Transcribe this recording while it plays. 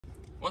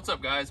What's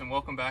up guys, and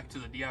welcome back to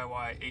the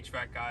DIY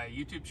HVAC Guy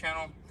YouTube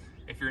channel.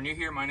 If you're new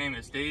here, my name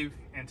is Dave,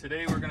 and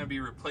today we're going to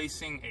be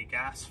replacing a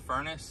gas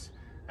furnace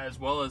as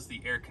well as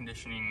the air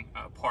conditioning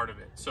part of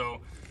it. So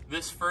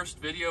this first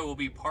video will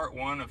be part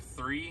 1 of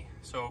 3.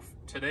 So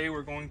today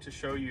we're going to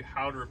show you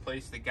how to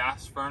replace the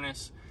gas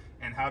furnace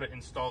and how to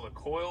install the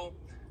coil,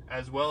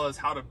 as well as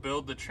how to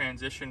build the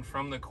transition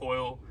from the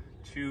coil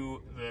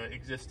to the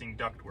existing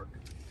ductwork.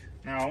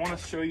 Now I want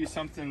to show you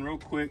something real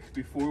quick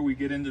before we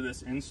get into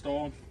this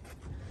install.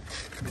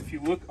 If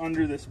you look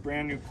under this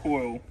brand new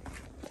coil,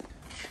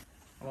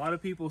 a lot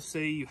of people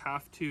say you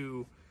have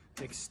to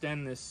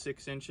extend this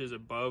 6 inches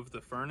above the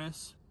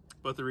furnace,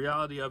 but the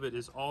reality of it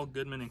is all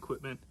Goodman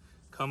equipment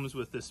comes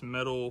with this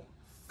metal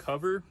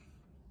cover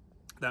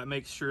that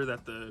makes sure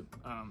that the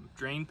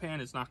drain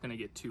pan is not going to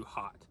get too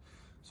hot.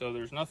 So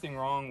there's nothing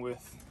wrong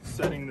with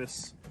setting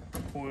this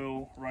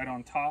coil right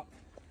on top,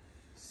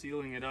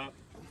 sealing it up,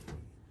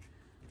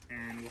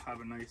 and we'll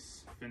have a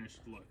nice finished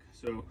look.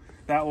 So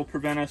that will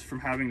prevent us from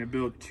having to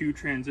build 2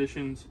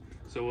 transitions.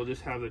 So we'll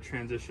just have the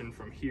transition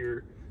from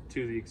here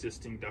to the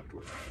existing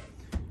ductwork.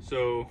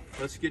 So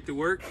let's get to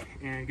work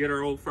and get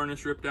our old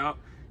furnace ripped out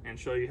and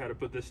show you how to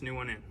put this new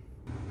one in.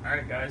 All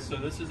right guys, so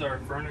this is our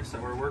furnace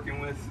that we're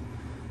working with.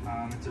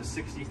 It's a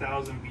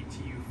 60,000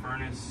 BTU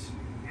furnace,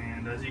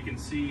 and as you can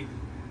see,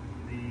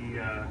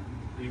 the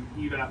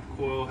evap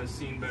coil has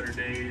seen better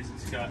days.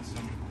 It's got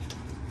some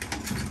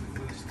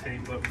loose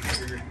tape up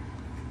here,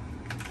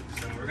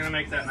 so we're going to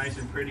make that nice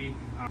and pretty.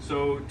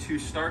 So to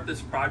start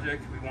this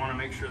project, we want to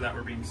make sure that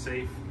we're being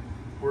safe.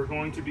 We're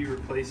going to be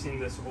replacing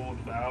this old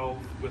valve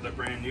with a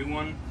brand new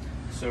one,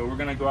 so we're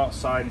going to go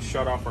outside and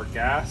shut off our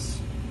gas,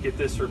 get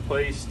this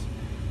replaced,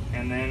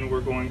 and then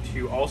we're going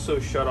to also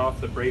shut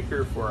off the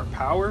breaker for our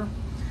power,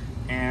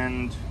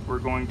 and we're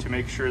going to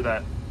make sure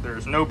that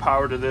there's no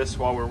power to this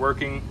while we're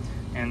working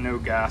and no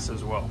gas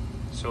as well.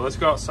 So let's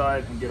go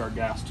outside and get our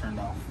gas turned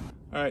off.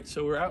 All right,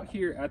 so we're out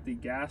here at the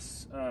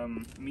gas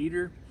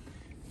meter,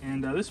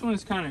 and this one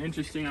is kind of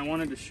interesting. I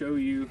wanted to show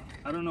you,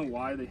 I don't know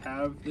why they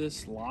have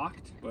this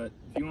locked, but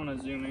if you want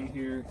to zoom in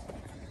here,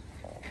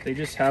 they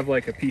just have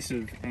like a piece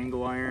of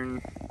angle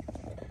iron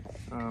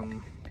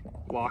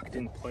locked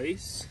in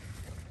place.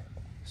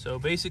 So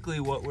basically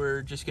what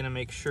we're just going to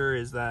make sure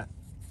is that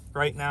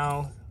right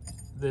now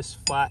this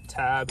flat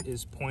tab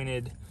is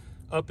pointed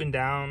up and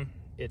down.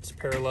 It's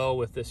parallel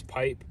with this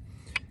pipe.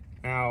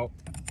 Now,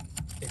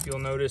 if you'll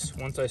notice,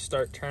 once I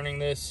start turning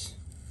this,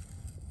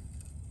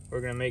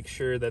 we're going to make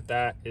sure that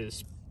that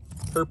is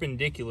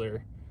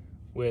perpendicular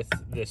with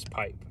this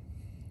pipe.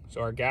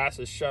 So our gas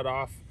is shut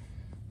off.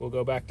 We'll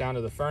go back down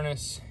to the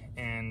furnace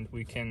and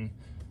we can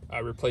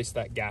replace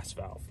that gas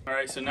valve. All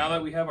right, so now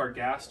that we have our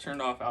gas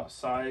turned off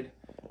outside,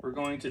 we're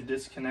going to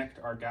disconnect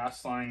our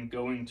gas line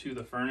going to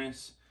the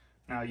furnace.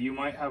 Now you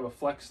might have a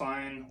flex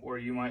line or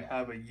you might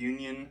have a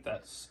union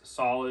that's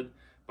solid,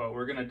 but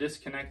we're going to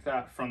disconnect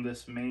that from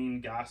this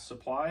main gas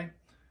supply.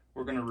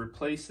 We're going to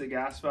replace the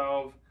gas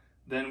valve,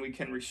 then we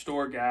can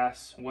restore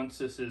gas once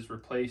this is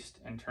replaced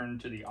and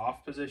turned to the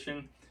off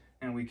position,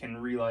 and we can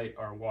relight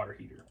our water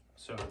heater.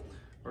 So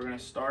we're going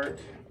to start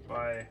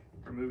by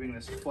removing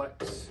this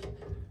flex.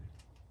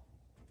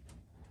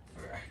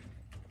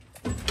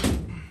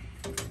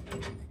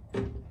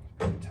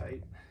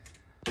 Tight.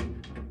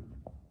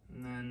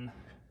 And then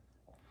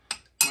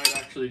might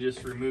actually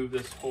just remove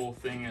this whole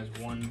thing as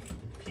one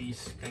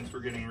piece since we're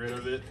getting rid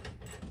of it.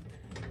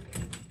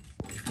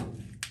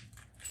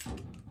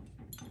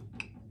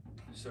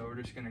 So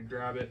we're just going to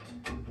grab it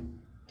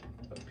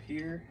up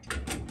here. We're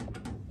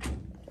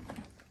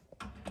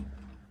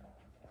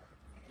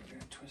going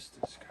to twist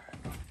this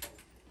guy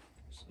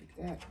just like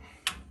that.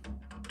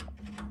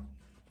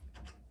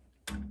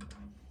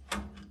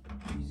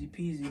 Easy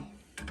peasy.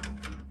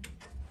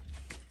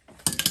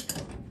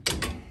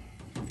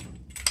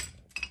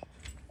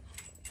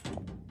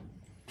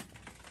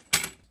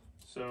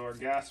 So our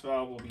gas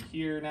valve will be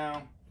here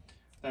now.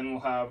 Then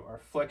we'll have our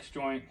flex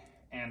joint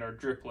and our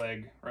drip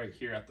leg right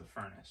here at the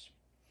furnace.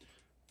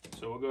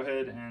 So we'll go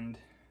ahead and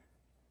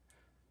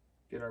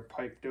get our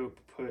pipe dope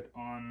put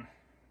on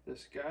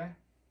this guy.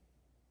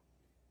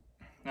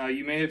 Now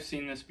you may have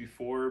seen this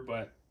before,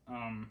 but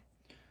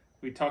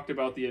we talked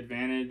about the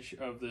advantage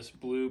of this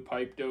blue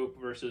pipe dope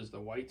versus the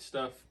white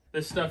stuff.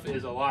 This stuff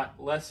is a lot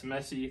less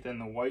messy than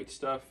the white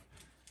stuff,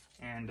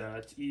 and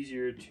it's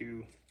easier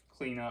to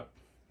clean up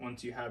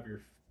once you have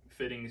your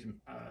fittings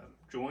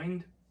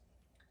joined.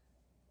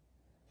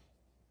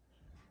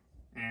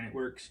 And it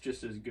works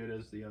just as good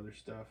as the other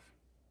stuff.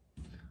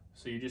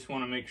 So you just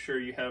want to make sure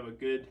you have a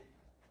good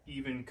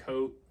even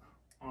coat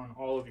on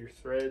all of your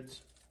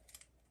threads.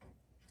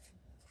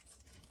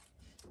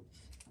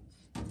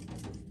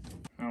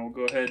 Now we'll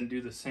go ahead and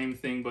do the same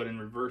thing but in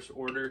reverse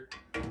order.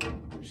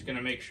 I'm just going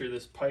to make sure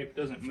this pipe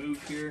doesn't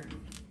move here.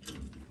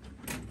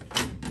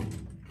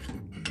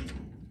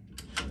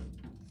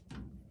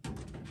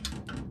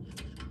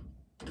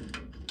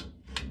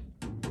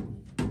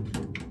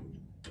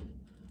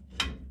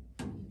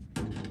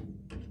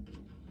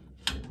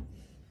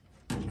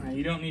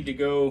 You don't need to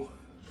go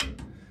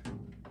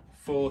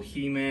full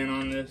He-Man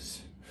on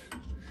this.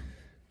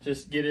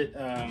 Just get it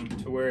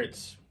to where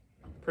it's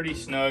pretty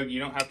snug. You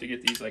don't have to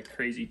get these like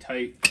crazy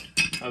tight,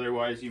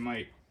 otherwise you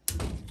might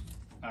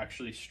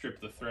actually strip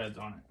the threads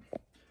on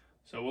it.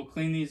 So we'll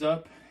clean these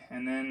up,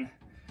 and then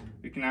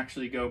we can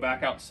actually go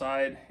back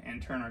outside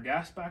and turn our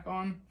gas back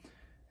on,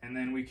 and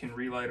then we can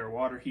relight our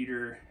water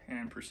heater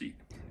and proceed.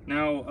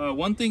 Now,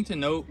 one thing to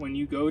note when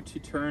you go to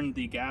turn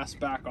the gas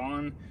back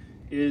on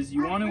is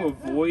you want to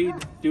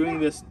avoid doing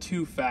this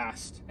too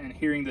fast and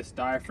hearing this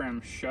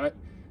diaphragm shut,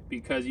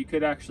 because you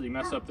could actually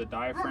mess up the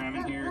diaphragm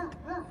in here.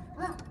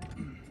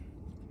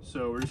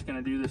 So we're just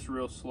going to do this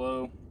real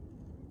slow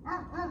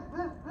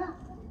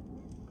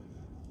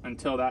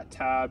until that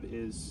tab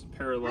is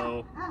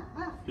parallel,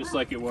 just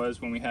like it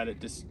was when we had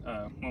it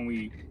when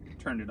we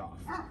turned it off.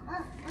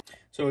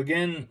 So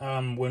again,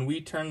 when we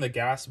turn the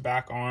gas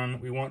back on,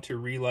 we want to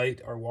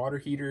relight our water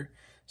heater.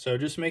 So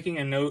just making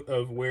a note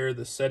of where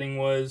the setting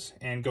was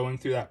and going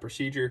through that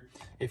procedure.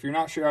 If you're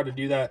not sure how to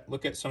do that,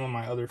 look at some of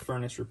my other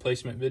furnace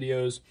replacement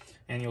videos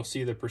and you'll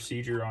see the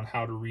procedure on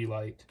how to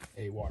relight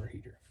a water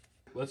heater.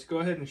 Let's go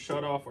ahead and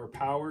shut off our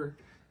power.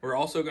 We're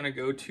also going to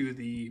go to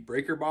the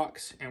breaker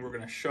box and we're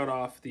going to shut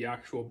off the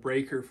actual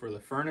breaker for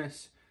the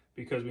furnace,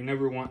 because we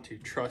never want to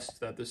trust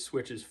that the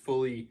switch is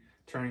fully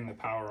turning the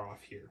power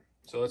off here.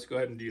 So let's go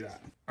ahead and do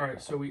that. All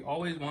right, so we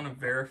always want to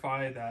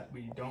verify that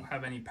we don't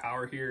have any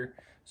power here.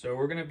 So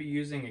we're going to be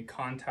using a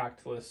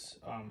contactless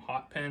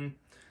hot pen.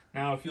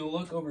 Now, if you'll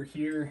look over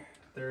here,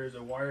 there's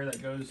a wire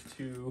that goes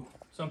to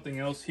something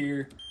else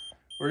here.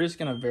 We're just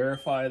going to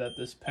verify that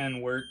this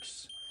pen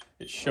works.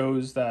 It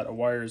shows that a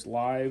wire is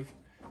live,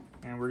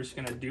 and we're just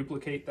going to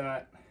duplicate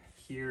that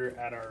here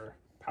at our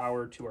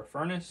power to our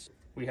furnace.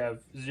 We have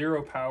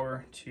 0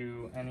 power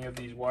to any of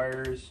these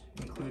wires,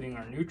 including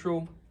our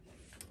neutral.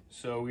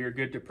 So we are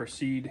good to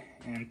proceed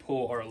and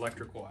pull our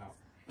electrical out.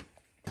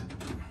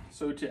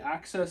 So to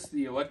access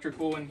the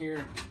electrical in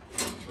here,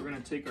 we're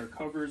going to take our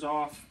covers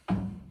off.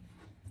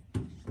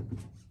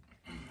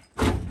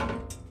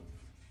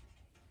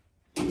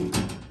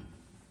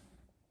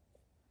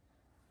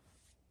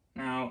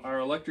 Now our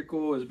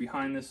electrical is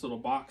behind this little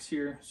box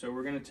here, so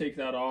we're going to take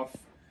that off,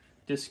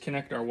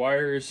 disconnect our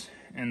wires,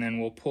 and then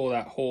we'll pull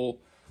that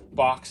whole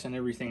box and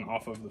everything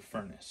off of the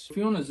furnace. If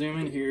you want to zoom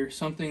in here,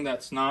 something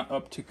that's not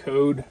up to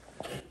code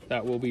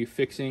that we'll be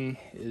fixing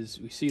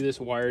is we see this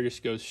wire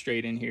just goes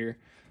straight in here.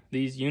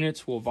 These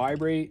units will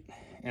vibrate,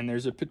 and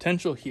there's a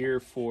potential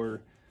here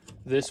for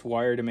this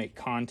wire to make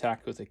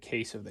contact with the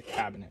case of the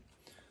cabinet.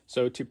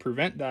 So to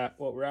prevent that,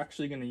 what we're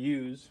actually going to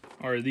use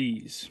are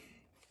these.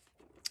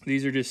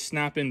 These are just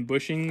snap-in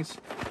bushings,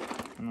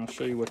 and I'll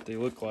show you what they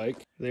look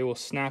like. They will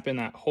snap in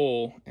that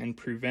hole and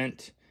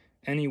prevent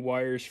any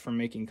wires from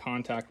making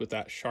contact with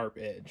that sharp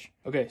edge.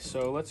 Okay,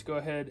 so let's go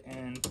ahead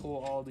and pull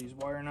all these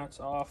wire nuts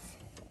off.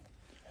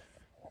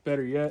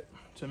 Better yet,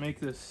 to make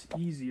this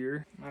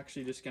easier, I'm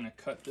actually just gonna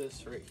cut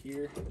this right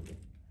here.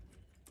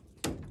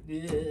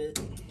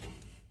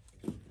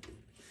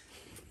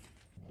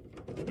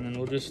 And then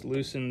we'll just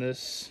loosen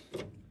this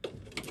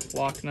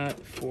lock nut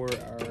for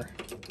our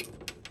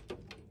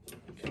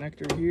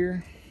connector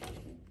here.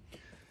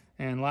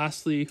 And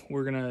lastly,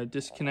 we're gonna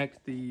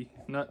disconnect the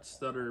nuts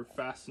that are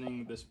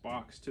fastening this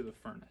box to the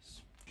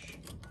furnace.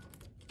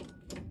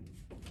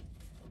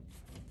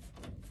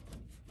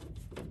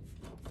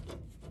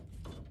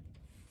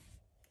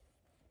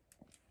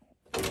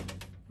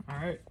 All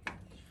right,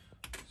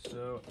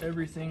 so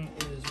everything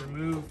is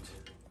removed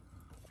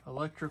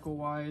electrical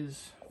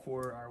wise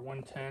for our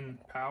 110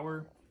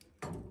 power.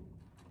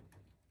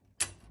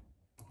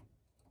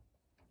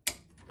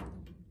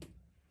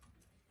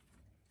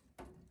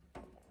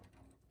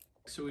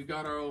 So we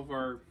got all of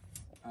our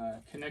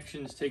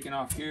connections taken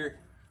off here.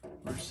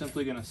 We're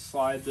simply going to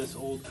slide this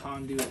old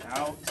conduit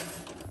out.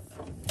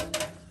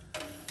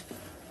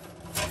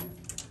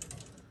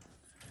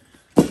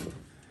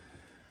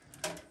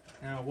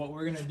 Now what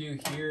we're going to do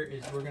here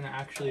is we're going to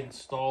actually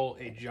install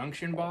a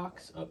junction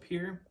box up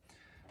here,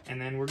 and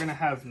then we're going to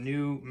have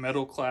new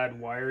metal clad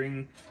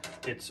wiring.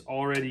 It's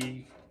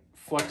already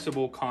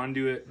flexible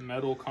conduit,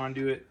 metal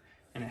conduit,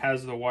 and it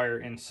has the wire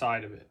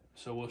inside of it.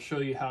 So we'll show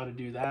you how to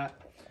do that.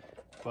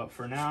 But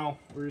for now,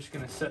 we're just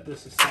going to set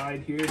this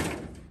aside here,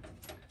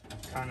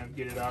 kind of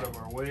get it out of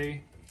our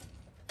way.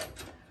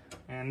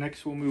 And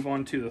next we'll move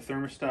on to the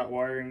thermostat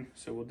wiring.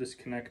 So we'll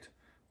disconnect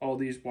all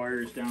these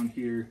wires down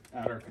here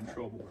at our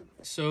control board.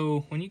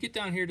 So when you get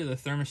down here to the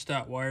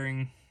thermostat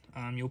wiring,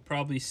 you'll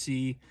probably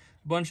see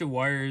a bunch of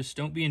wires.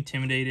 Don't be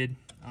intimidated.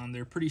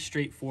 They're pretty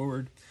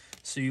straightforward.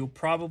 So you'll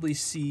probably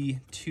see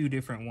 2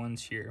 different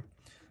ones here.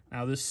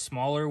 Now this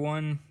smaller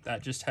one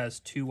that just has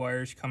 2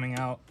 wires coming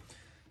out,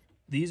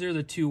 these are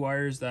the 2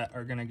 wires that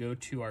are going to go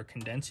to our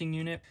condensing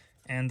unit.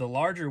 And the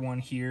larger one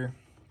here,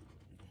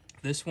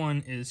 this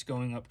one is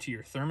going up to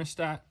your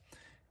thermostat,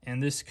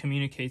 and this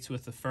communicates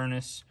with the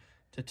furnace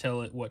to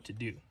tell it what to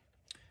do.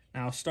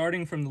 Now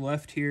starting from the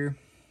left here,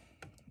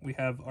 we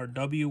have our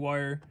W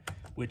wire,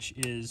 which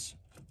is,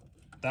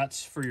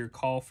 that's for your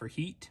call for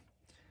heat.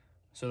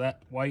 So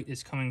that white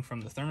is coming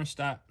from the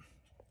thermostat.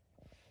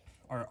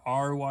 our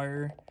R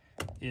wire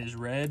is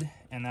red,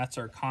 and that's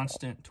our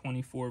constant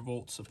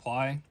 24-volt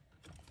supply.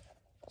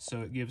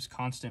 So it gives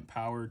constant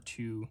power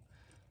to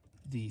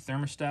the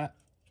thermostat.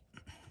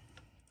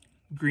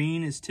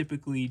 Green is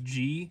typically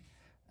G,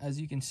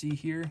 as you can see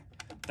here.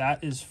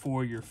 That is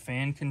for your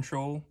fan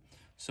control.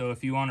 So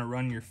if you want to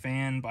run your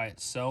fan by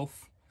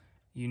itself,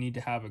 you need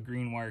to have a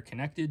green wire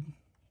connected.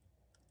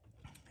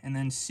 And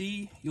then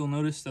C, you'll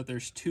notice that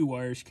there's 2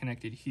 wires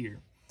connected here.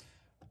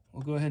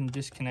 We'll go ahead and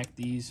disconnect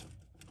these.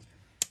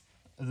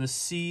 The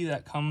C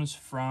that comes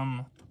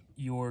from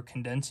your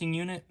condensing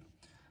unit,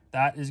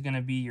 that is going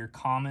to be your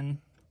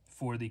common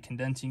for the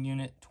condensing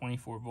unit,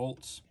 24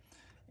 volts.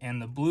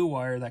 And the blue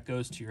wire that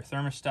goes to your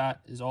thermostat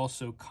is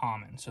also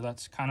common. So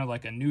that's kind of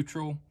like a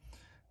neutral.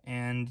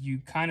 And you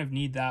kind of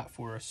need that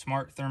for a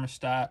smart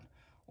thermostat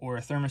or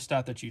a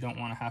thermostat that you don't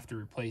want to have to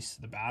replace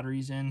the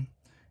batteries in.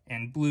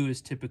 And blue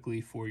is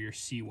typically for your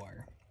C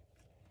wire.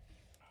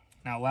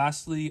 Now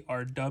lastly,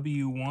 our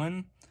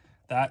W1,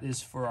 that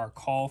is for our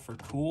call for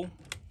cool.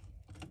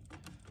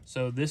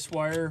 So this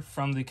wire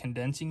from the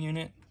condensing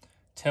unit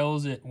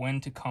tells it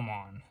when to come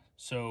on.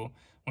 So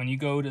when you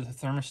go to the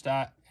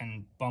thermostat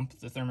and bump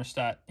the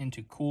thermostat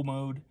into cool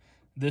mode,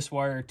 this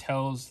wire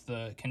tells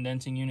the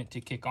condensing unit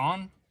to kick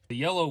on. The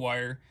yellow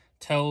wire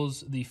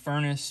tells the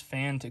furnace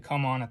fan to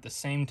come on at the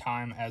same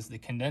time as the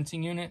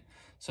condensing unit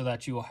so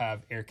that you will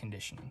have air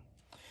conditioning.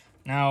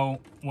 Now,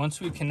 once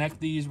we connect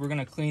these, we're going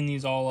to clean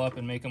these all up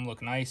and make them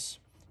look nice,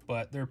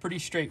 but they're pretty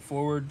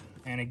straightforward.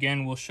 And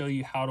again, we'll show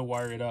you how to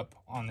wire it up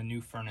on the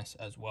new furnace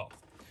as well.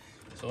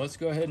 So let's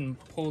go ahead and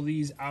pull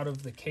these out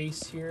of the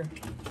case here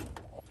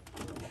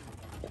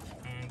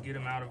and get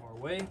them out of our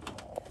way.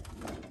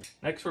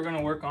 Next, we're going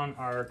to work on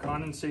our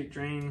condensate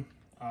drain.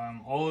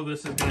 All of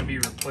this is going to be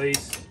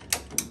replaced.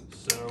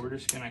 So we're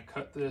just going to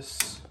cut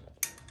this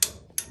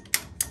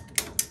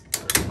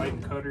with our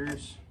pipe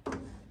cutters.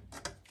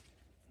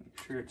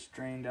 Make sure it's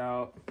drained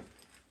out.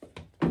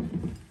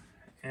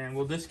 And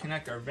we'll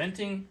disconnect our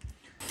venting.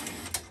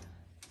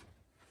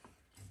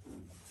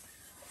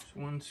 There's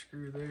one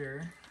screw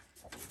there.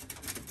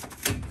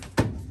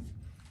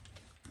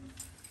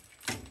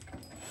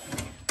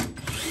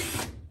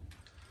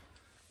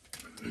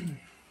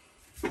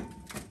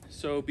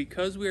 So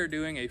because we are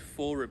doing a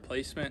full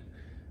replacement,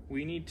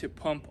 we need to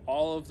pump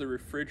all of the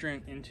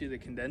refrigerant into the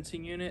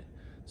condensing unit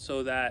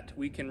so that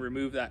we can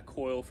remove that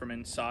coil from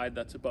inside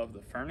that's above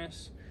the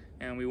furnace,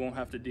 and we won't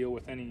have to deal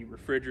with any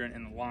refrigerant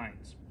in the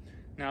lines.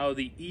 Now,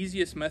 the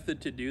easiest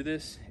method to do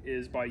this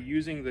is by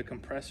using the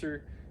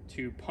compressor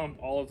to pump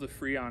all of the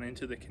Freon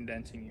into the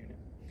condensing unit.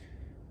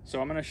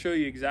 So I'm going to show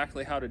you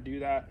exactly how to do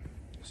that.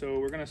 So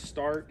we're going to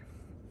start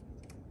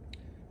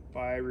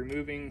by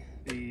removing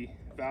the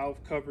valve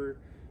cover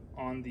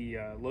on the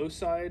low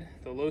side.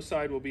 The low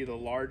side will be the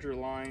larger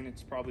line.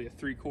 It's probably a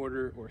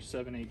 3/4 or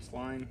 7/8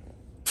 line.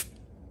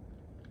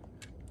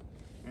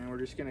 And we're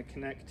just going to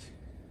connect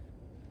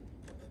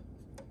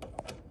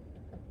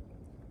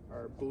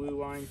our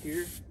blue line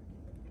here.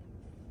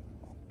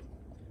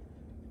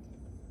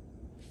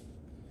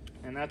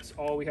 And that's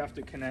all we have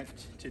to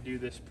connect to do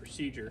this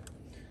procedure.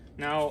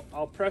 Now,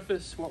 I'll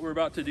preface what we're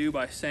about to do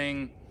by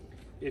saying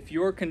if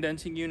your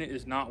condensing unit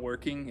is not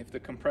working, if the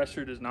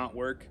compressor does not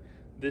work,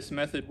 this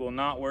method will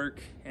not work,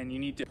 and you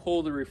need to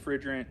pull the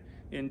refrigerant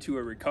into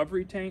a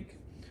recovery tank.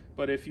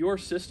 But if your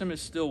system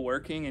is still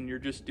working and you're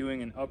just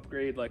doing an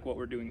upgrade like what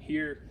we're doing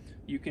here,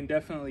 you can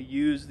definitely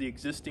use the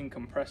existing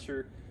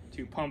compressor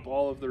to pump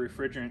all of the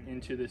refrigerant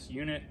into this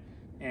unit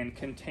and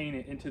contain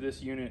it into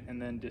this unit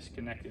and then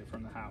disconnect it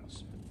from the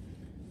house.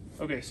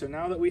 Okay, so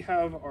now that we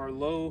have our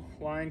low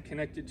line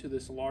connected to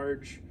this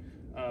large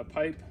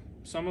pipe,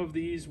 some of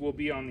these will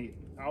be on the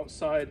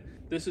outside.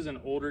 This is an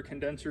older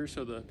condenser,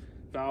 so the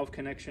valve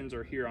connections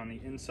are here on the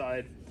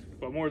inside,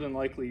 but more than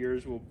likely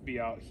yours will be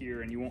out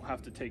here and you won't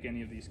have to take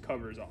any of these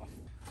covers off.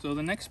 So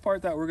the next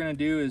part that we're going to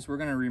do is we're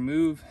going to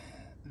remove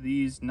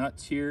these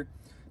nuts here.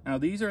 Now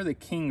these are the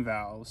king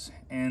valves,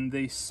 and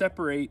they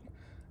separate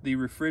the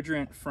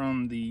refrigerant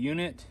from the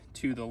unit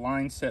to the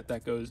line set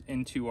that goes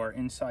into our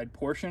inside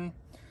portion.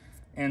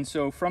 And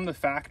so from the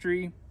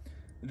factory,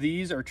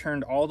 these are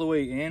turned all the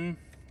way in,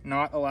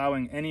 not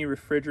allowing any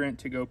refrigerant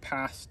to go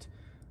past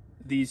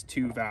these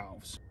 2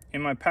 valves.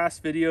 In my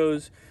past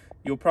videos,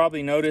 you'll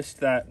probably notice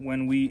that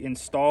when we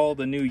install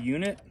the new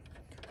unit,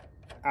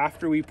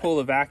 after we pull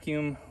the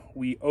vacuum,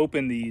 we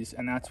open these,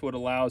 and that's what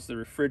allows the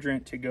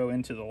refrigerant to go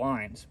into the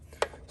lines.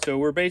 So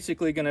we're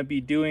basically going to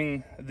be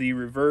doing the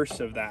reverse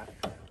of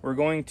that. We're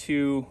going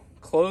to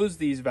close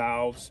these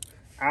valves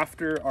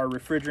after our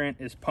refrigerant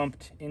is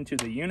pumped into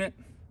the unit,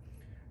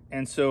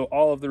 and so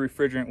all of the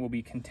refrigerant will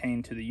be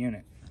contained to the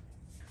unit.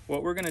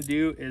 What we're going to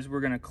do is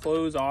we're going to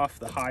close off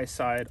the high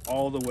side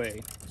all the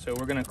way. So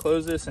we're going to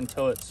close this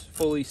until it's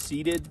fully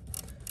seated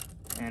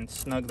and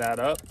snug that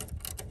up.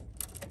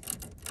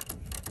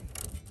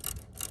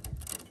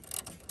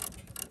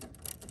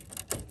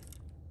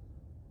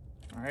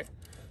 All right,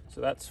 so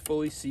that's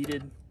fully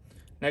seated.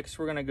 Next,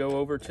 we're going to go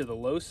over to the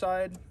low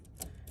side,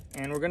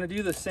 and we're going to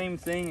do the same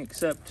thing,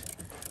 except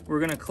we're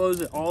gonna close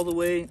it all the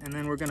way, and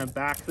then we're gonna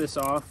back this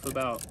off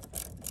about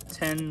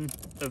 10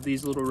 of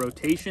these little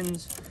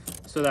rotations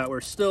so that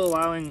we're still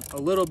allowing a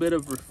little bit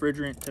of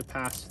refrigerant to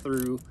pass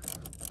through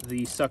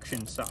the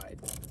suction side.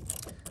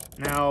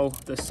 Now,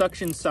 the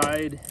suction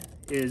side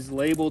is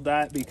labeled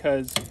that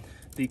because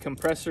the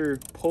compressor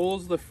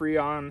pulls the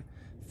Freon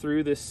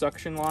through this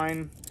suction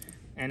line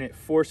and it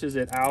forces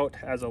it out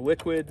as a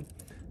liquid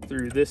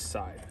through this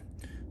side.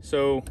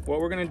 So what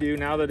we're gonna do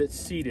now that it's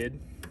seated,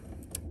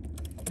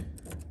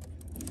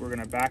 we're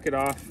gonna back it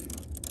off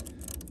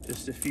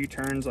just a few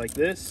turns like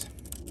this.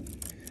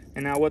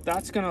 And now what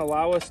that's gonna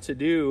allow us to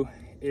do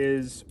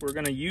is we're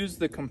gonna use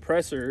the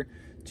compressor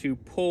to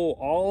pull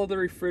all of the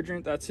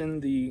refrigerant that's in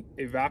the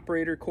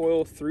evaporator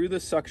coil through the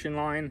suction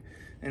line,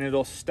 and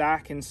it'll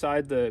stack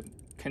inside the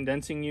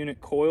condensing unit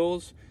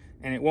coils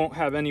and it won't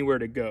have anywhere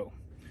to go.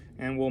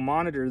 And we'll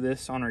monitor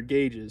this on our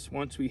gauges.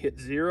 Once we hit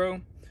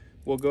 0,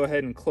 we'll go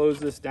ahead and close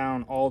this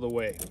down all the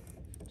way.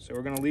 So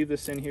we're gonna leave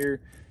this in here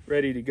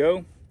ready to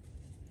go.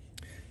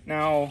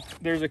 Now,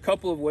 there's a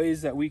couple of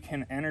ways that we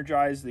can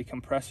energize the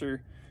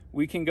compressor.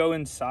 We can go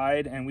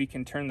inside and we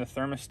can turn the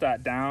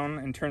thermostat down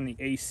and turn the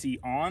AC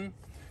on.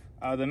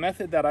 The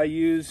method that I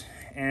use,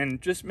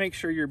 and just make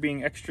sure you're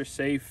being extra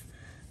safe,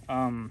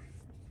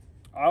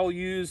 I'll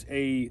use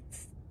a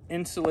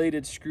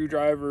insulated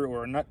screwdriver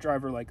or a nut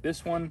driver like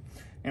this one.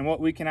 And what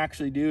we can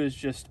actually do is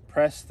just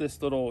press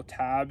this little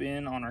tab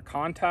in on our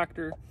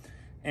contactor.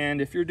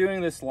 And if you're doing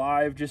this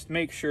live, just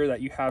make sure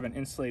that you have an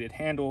insulated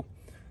handle.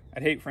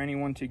 I'd hate for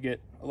anyone to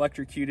get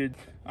electrocuted.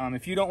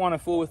 If you don't want to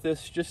fool with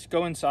this, just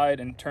go inside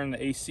and turn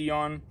the AC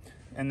on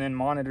and then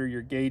monitor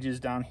your gauges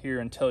down here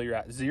until you're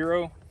at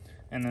 0,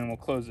 and then we'll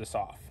close this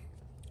off.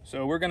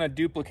 So we're gonna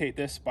duplicate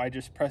this by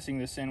just pressing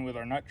this in with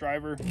our nut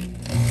driver.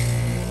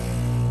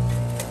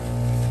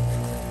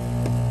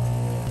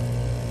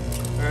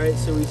 All right,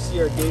 so we see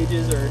our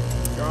gauges are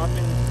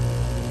dropping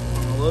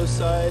on the low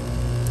side.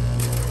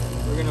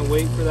 We're gonna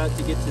wait for that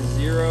to get to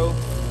 0.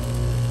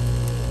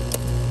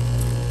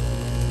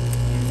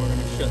 And we're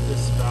gonna shut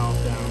this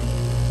valve down.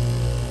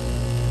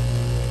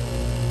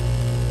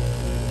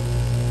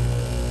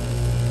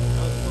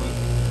 That was fun.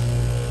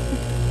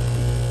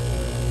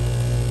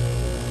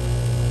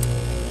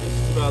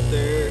 Just about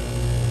there.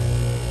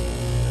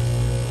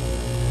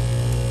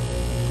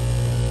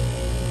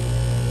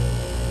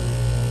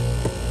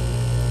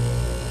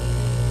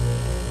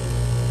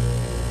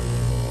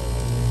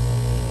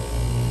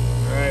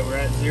 We're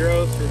at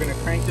 0, so we're going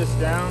to crank this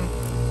down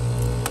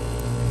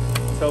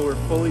until we're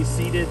fully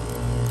seated.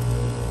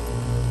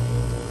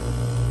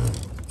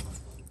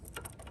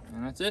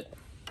 And that's it.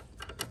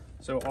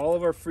 So all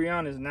of our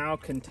Freon is now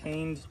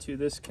contained to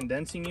this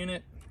condensing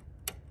unit,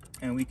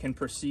 and we can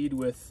proceed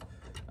with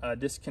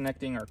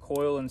disconnecting our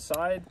coil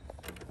inside.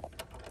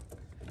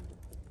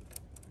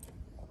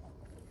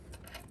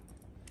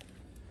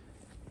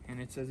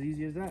 And it's as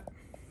easy as that.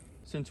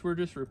 Since we're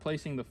just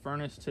replacing the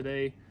furnace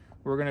today,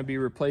 we're going to be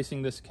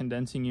replacing this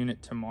condensing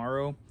unit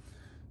tomorrow.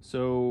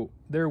 So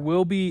there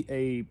will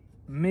be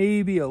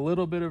maybe a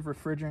little bit of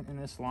refrigerant in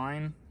this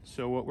line.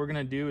 So what we're going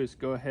to do is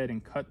go ahead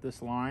and cut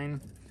this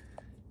line.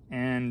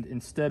 And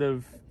instead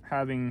of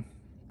having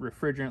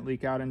refrigerant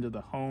leak out into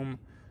the home,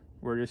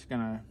 we're just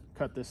going to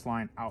cut this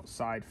line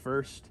outside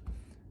first,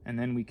 and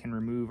then we can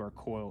remove our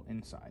coil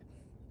inside.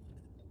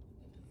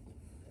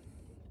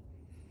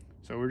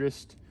 So we're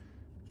just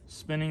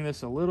spinning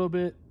this a little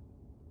bit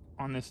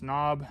on this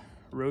knob,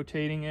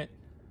 rotating it,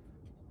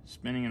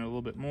 spinning it a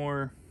little bit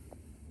more,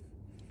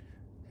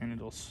 and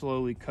it'll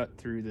slowly cut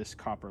through this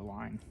copper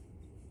line.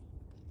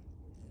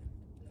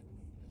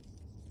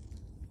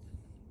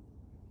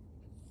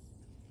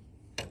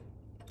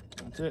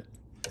 That's it.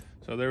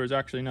 So there was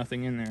actually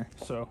nothing in there.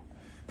 So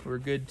we're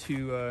good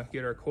to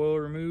get our coil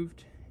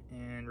removed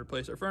and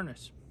replace our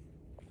furnace.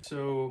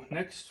 So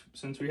next,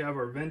 since we have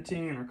our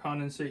venting and our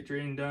condensate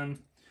drain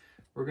done,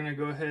 we're gonna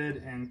go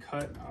ahead and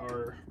cut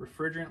our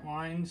refrigerant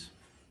lines.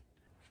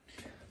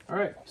 All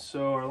right,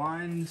 so our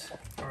lines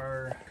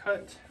are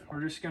cut.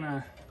 We're just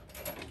gonna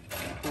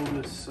pull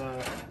this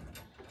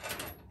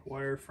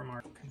wire from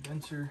our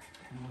condenser,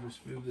 and we'll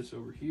just move this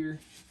over here.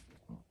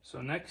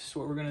 So next,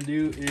 what we're gonna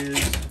do is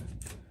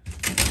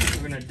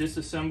we're gonna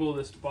disassemble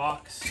this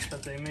box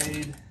that they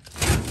made.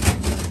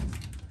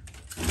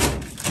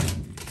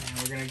 And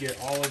we're gonna get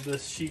all of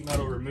this sheet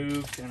metal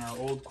removed and our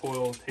old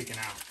coil taken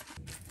out.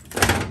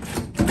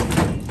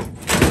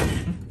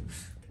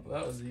 Well,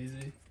 that was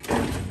easy.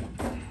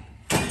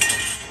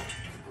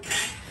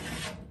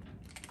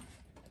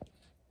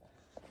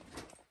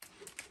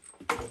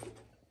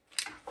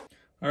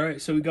 All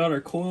right, so we got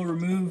our coil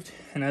removed,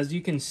 and as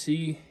you can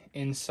see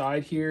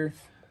inside here,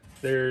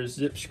 there's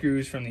zip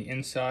screws from the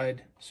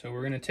inside. So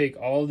we're gonna take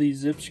all these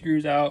zip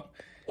screws out,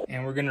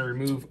 and we're gonna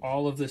remove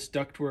all of this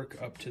ductwork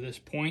up to this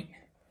point.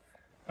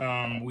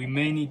 We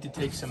may need to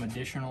take some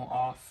additional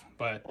off,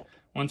 but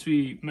once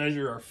we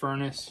measure our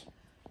furnace,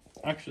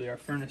 actually our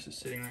furnace is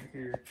sitting right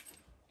here,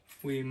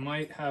 we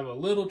might have a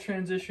little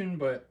transition,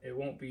 but it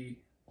won't be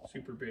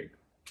super big.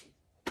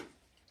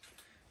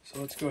 So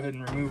let's go ahead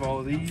and remove all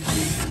of these.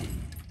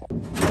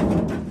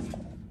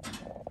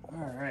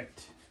 All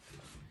right.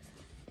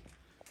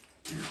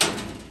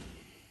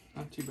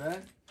 Not too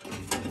bad. So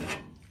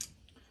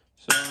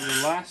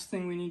the last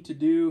thing we need to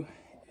do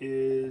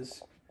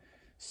is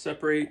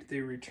separate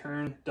the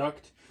return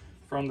duct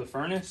from the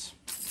furnace.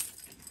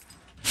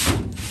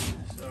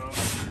 So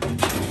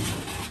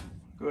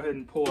go ahead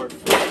and pull our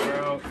filter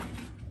out.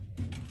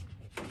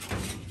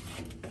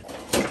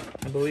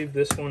 I believe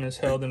this one is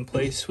held in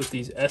place with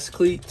these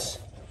S-cleats.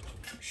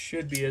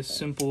 Should be as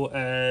simple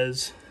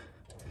as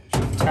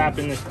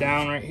tapping this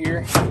down right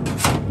here.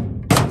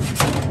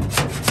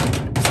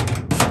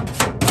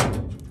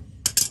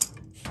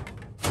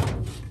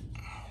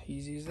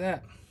 Easy as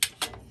that.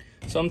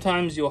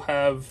 Sometimes you'll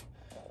have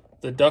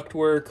the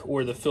ductwork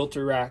or the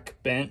filter rack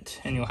bent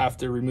and you'll have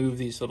to remove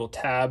these little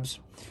tabs,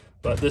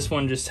 but this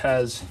one just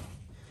has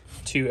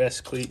 2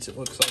 S-cleats, it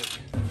looks like.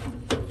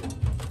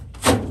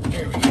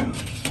 There we go.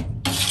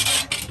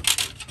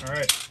 All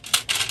right,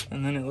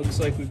 and then it looks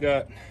like we've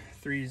got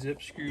 3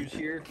 zip screws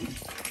here.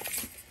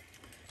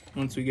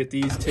 Once we get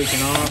these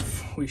taken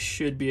off, we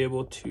should be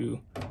able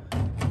to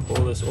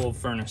pull this old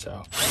furnace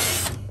out.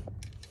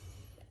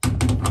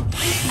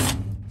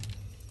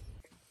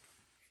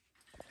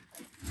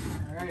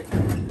 All right,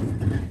 looks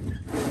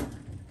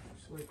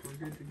like we're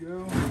good to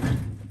go.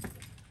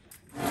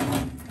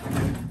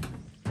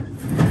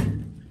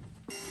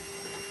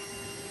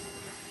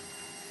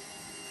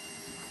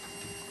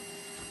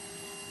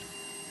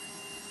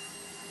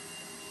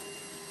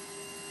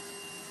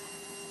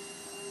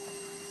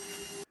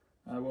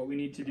 What we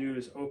need to do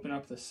is open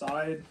up the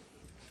side,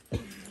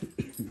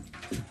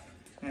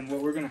 and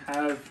what we're going to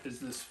have is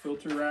this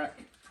filter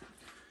rack.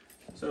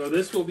 So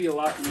this will be a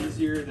lot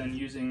easier than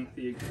using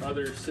the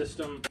other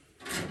system.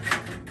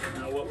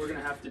 Now what we're going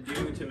to have to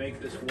do to make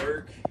this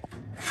work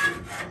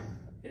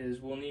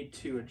is we'll need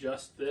to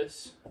adjust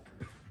this.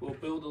 We'll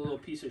build a little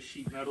piece of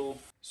sheet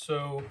metal.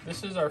 So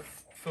this is our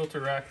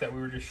filter rack that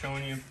we were just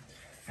showing you,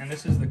 and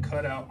this is the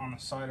cutout on the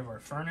side of our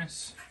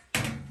furnace.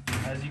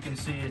 As you can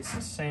see, it's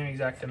the same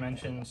exact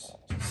dimensions,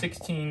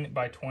 16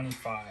 by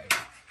 25.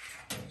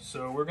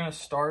 So we're gonna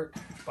start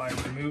by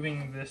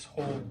removing this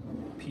whole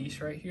piece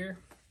right here.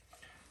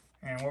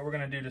 And what we're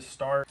gonna do to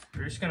start,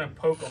 we're just gonna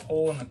poke a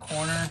hole in the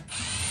corner.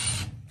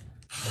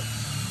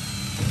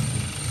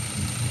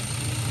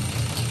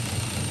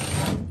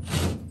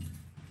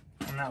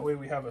 And that way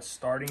we have a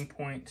starting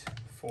point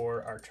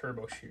for our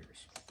turbo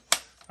shears.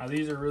 Now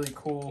these are really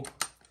cool.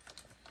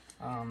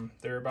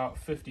 They're about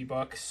 50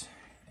 bucks.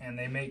 And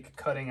they make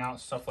cutting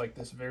out stuff like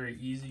this very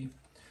easy.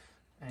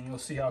 And you'll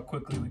see how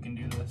quickly we can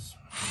do this.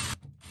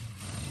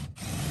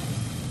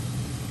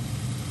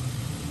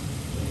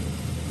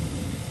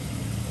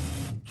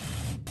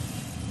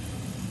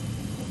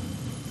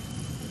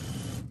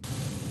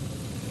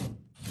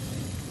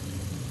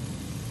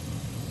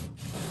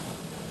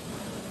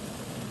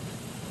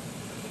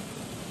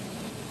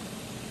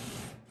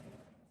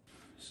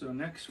 So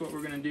next what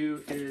we're gonna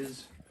do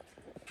is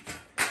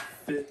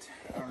fit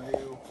our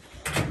new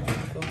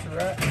filter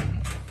rack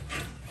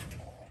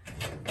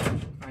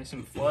nice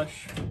and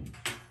flush.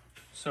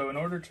 So in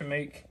order to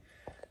make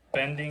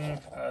bending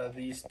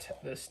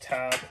this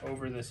tab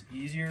over this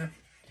easier,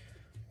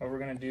 what we're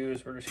going to do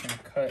is we're just going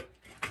to cut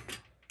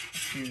a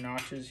few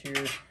notches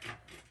here.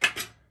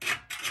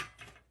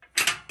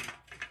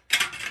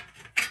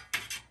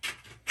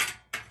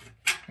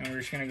 And we're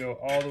just going to go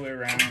all the way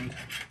around.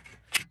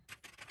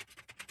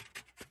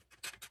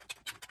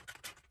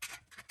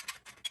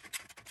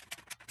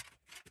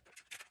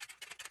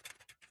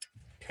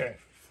 Okay,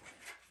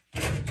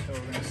 so we're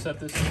going to set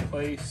this in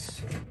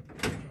place.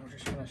 We're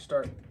just going to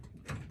start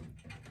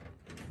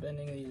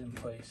bending these in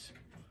place.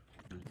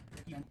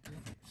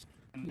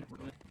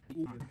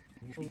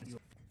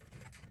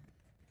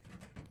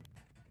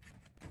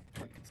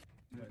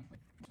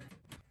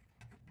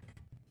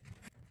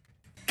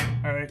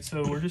 All right,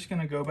 so we're just going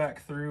to go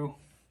back through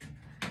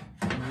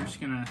and we're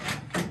just going to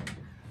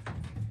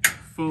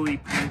fully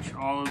pinch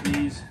all of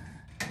these.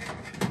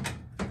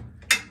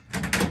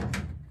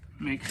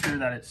 Make sure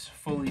that it's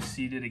fully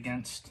seated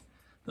against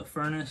the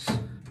furnace.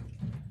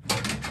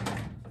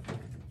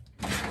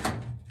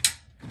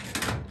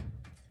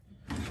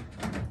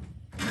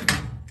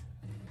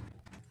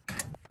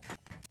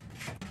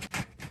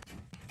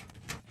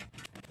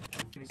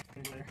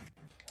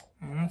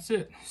 And that's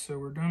it. So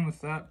we're done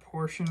with that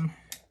portion.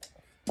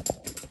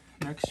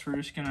 Next, we're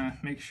just gonna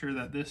make sure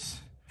that this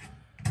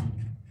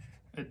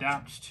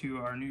adapts to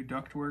our new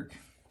ductwork.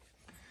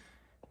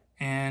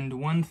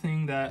 And one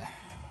thing that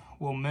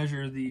we'll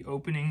measure the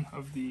opening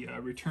of the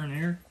return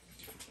air,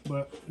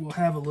 but we'll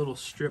have a little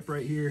strip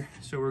right here.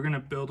 So we're gonna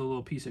build a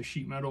little piece of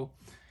sheet metal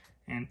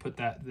and put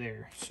that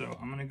there. So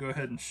I'm gonna go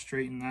ahead and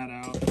straighten that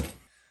out.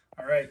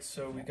 All right,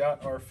 so we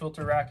got our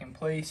filter rack in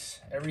place.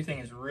 Everything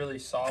is really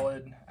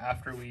solid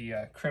after we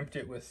crimped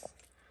it with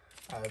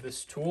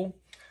this tool.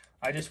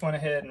 I just went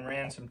ahead and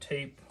ran some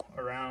tape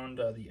around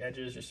the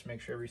edges just to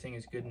make sure everything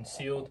is good and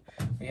sealed.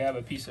 We have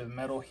a piece of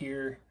metal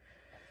here.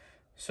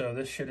 So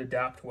this should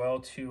adapt well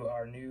to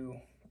our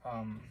new,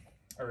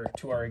 or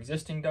to our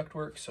existing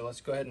ductwork. So let's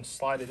go ahead and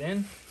slide it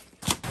in.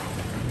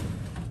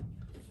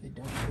 They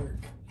don't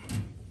work.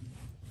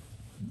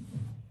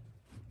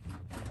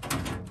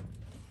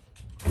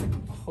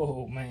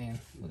 Oh man,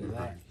 look at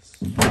that.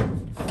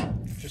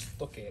 Just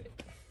look at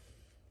it.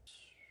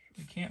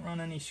 We can't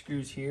run any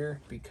screws here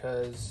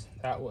because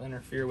that will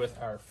interfere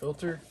with our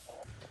filter.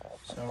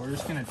 So we're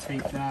just gonna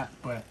tape that,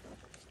 but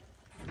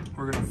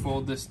we're gonna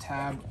fold this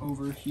tab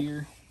over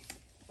here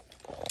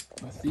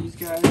with these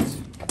guys.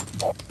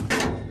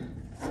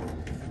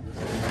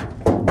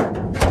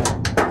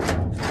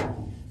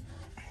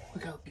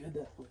 Look how good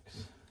that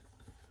looks.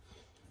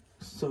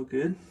 So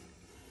good.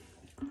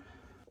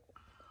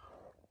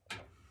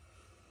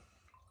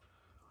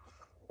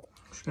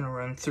 Just gonna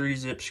run 3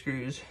 zip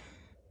screws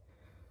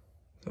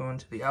going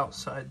to the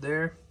outside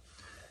there,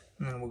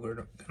 and then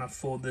we're gonna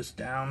fold this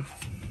down.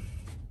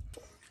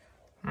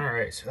 All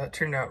right, so that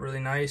turned out really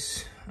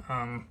nice.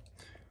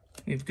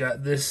 We've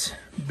got this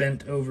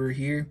bent over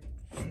here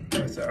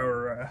with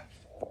our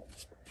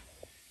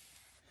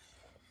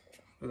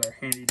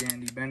handy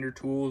dandy bender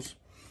tools,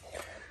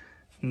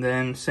 and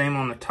then same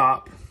on the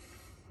top,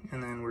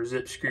 and then we're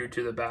zip screwed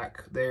to the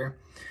back there.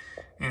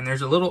 And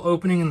there's a little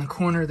opening in the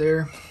corner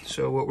there,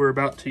 so what we're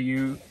about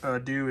to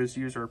do is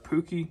use our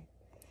Pookie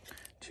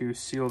to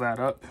seal that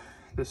up.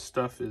 This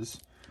stuff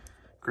is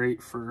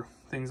great for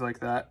things like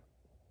that.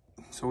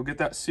 So we'll get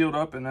that sealed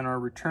up, and then our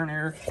return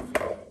air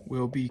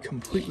will be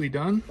completely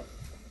done.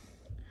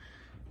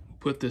 We'll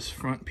put this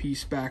front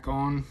piece back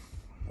on,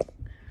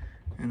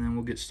 and then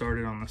we'll get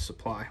started on the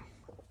supply.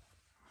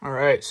 All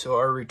right, so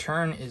our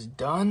return is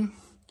done.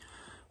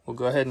 We'll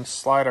go ahead and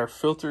slide our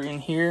filter in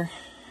here,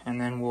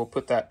 and then we'll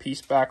put that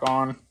piece back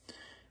on,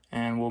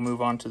 and we'll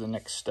move on to the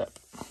next step.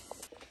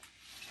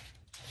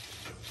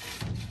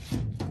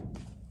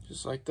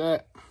 Just like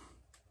that.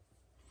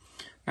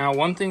 Now,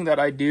 one thing that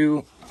I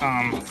do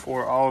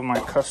for all of my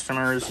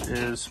customers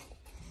is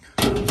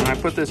when I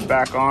put this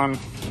back on,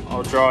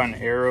 I'll draw an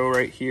arrow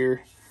right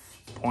here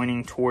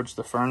pointing towards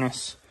the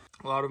furnace.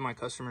 A lot of my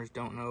customers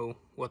don't know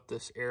what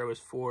this arrow is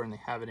for, and they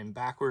have it in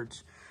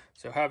backwards.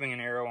 So having an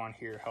arrow on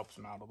here helps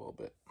them out a little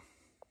bit.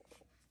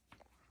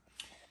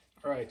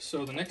 All right,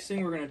 so the next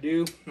thing we're gonna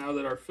do, now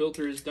that our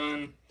filter is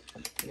done,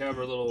 we have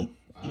our little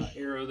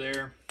arrow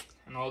there,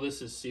 and all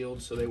this is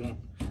sealed so they won't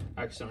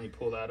accidentally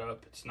pull that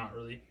up. It's not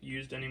really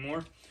used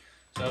anymore.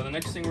 So the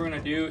next thing we're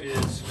gonna do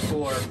is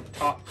pull our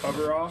top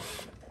cover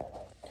off,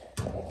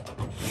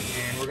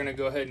 and we're gonna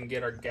go ahead and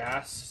get our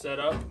gas set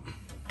up.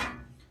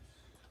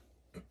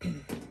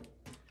 I'm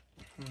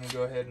gonna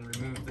go ahead and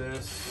remove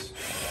this.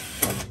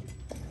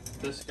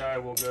 This guy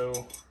will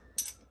go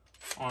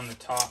on the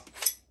top.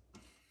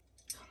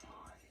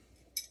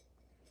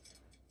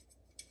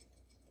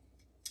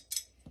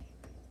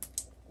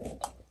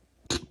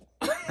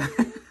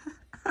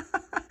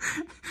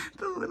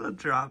 The little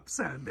drop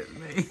sound it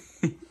made.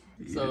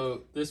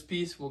 So this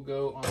piece will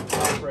go on the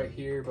top right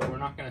here, but we're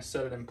not going to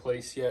set it in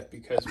place yet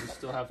because we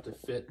still have to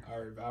fit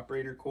our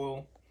evaporator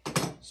coil.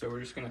 So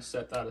we're just going to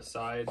set that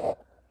aside.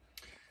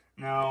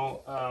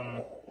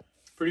 Now,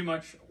 pretty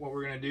much what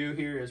we're going to do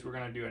here is we're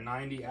going to do a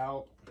 90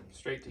 out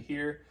straight to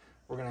here.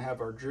 We're going to have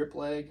our drip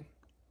leg,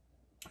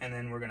 and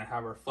then we're going to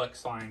have our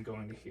flex line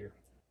going to here.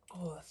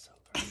 Oh, that's so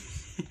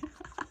perfect.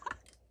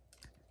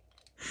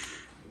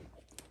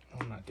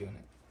 I'm not doing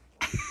it.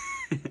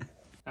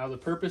 Now the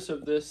purpose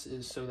of this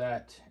is so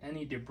that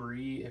any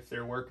debris, if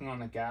they're working on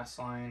the gas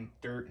line,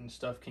 dirt and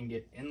stuff can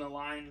get in the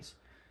lines,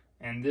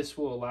 and this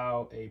will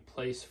allow a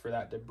place for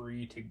that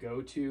debris to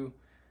go to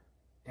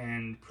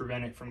and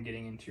prevent it from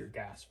getting into your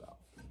gas valve.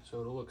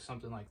 So it'll look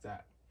something like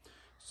that.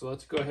 So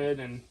let's go ahead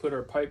and put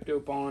our pipe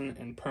dope on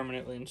and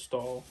permanently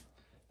install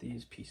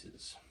these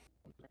pieces.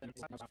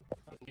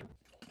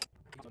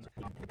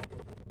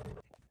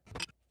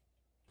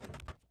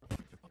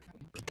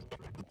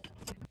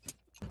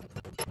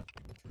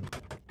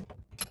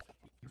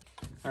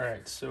 All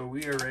right, so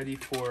we are ready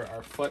for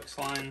our flex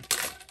line.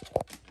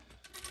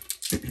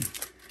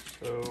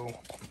 So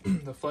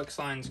the flex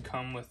lines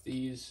come with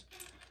these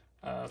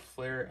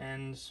flare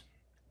ends.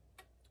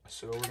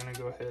 So we're gonna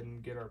go ahead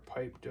and get our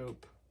pipe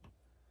dope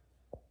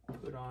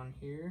put on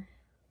here.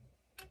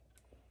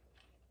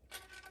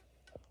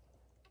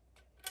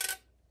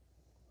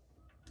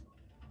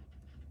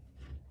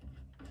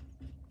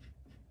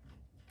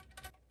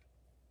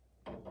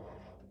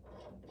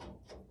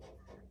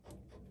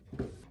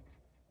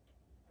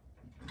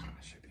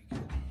 Should be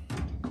good.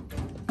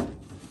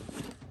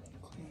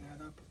 Clean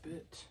that up a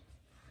bit.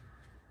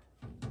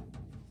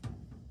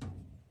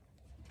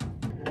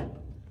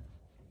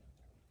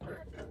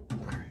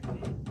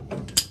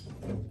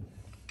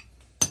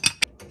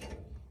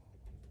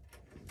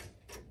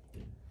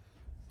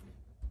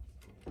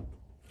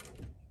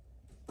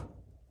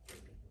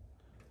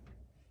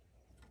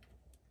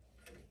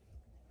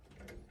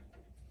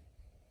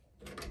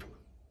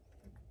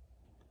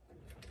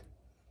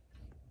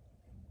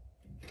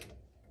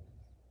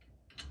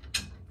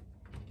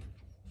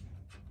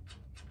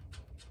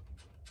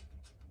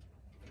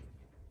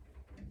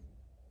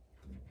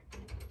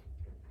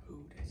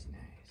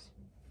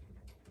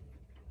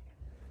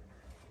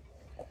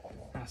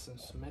 nice and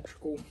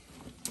symmetrical.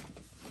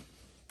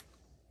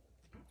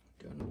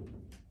 Done.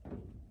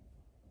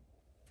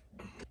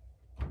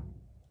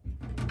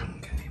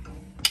 Okay.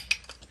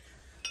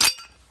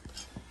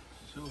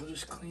 So we'll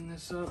just clean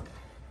this up.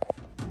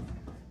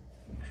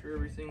 Make sure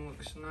everything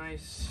looks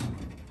nice.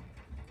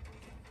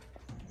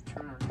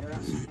 Turn our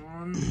gas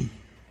on.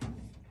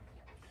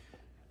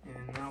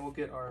 And now we'll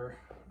get our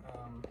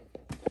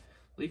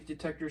leak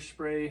detector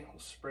spray. We'll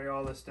spray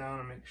all this down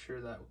and make sure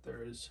that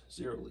there is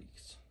 0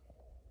 leaks.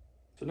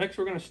 So next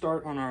we're going to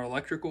start on our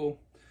electrical.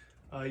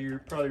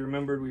 You probably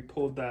remembered we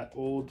pulled that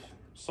old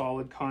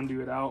solid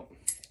conduit out.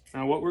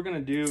 Now what we're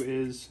going to do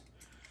is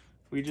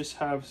we just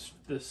have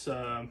this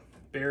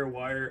bare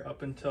wire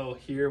up until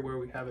here where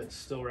we have it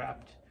still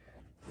wrapped.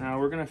 Now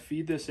we're going to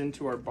feed this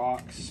into our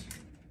box,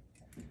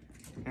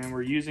 and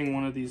we're using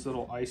one of these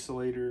little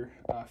isolator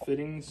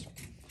fittings.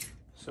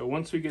 So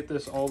once we get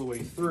this all the way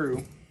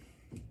through,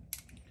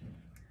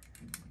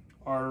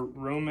 our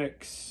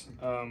Romix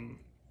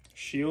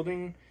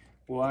shielding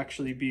will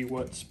actually be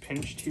what's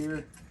pinched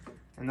here,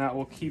 and that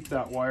will keep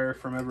that wire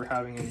from ever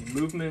having any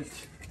movement.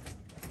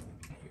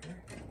 Here.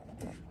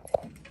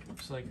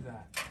 Looks like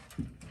that.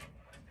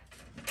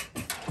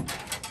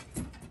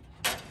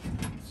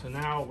 So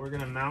now we're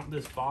gonna mount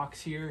this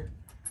box here.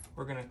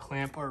 We're gonna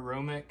clamp our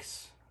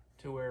Romix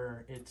to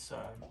where it's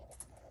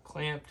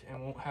clamped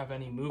and won't have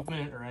any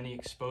movement or any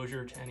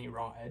exposure to any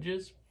raw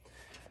edges.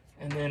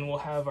 And then we'll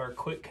have our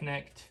quick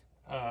connect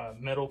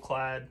metal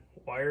clad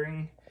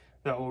wiring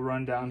that will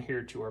run down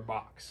here to our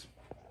box.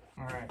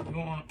 All right,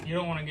 you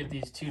don't want to get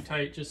these too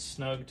tight, just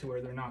snug to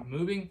where they're not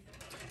moving.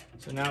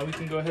 So now we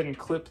can go ahead and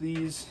clip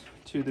these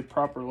to the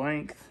proper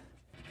length.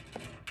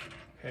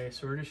 Okay,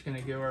 so we're just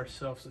gonna give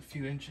ourselves a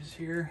few inches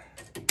here.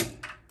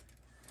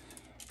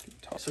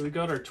 So we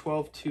got our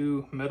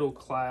 12-2 metal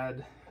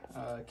clad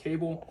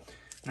cable.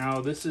 Now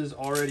this is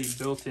already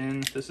built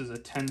in. This is a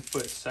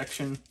 10-foot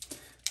section.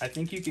 I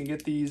think you can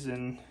get these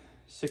in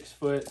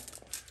 6-foot,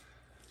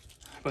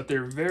 but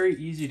they're very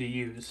easy to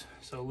use.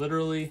 So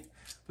literally,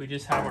 we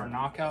just have our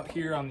knockout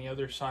here on the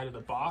other side of the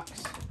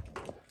box.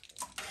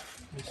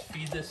 Just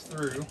feed this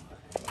through.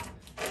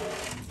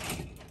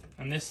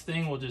 And this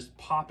thing will just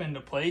pop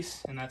into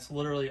place, and that's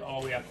literally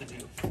all we have to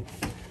do.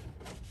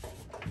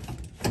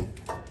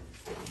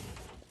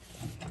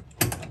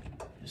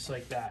 Just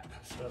like that.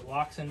 So it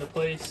locks into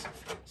place,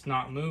 it's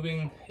not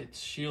moving, it's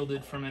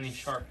shielded from any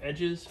sharp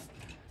edges,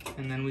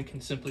 and then we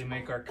can simply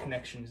make our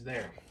connections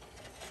there.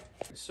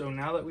 So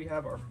now that we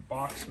have our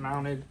box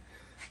mounted,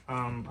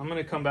 I'm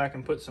gonna come back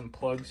and put some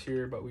plugs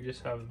here, but we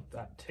just have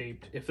that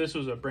taped. If this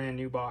was a brand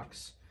new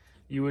box,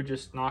 you would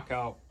just knock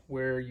out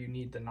where you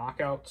need the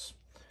knockouts.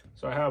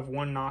 So I have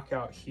one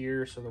knockout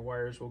here, so the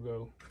wires will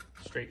go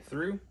straight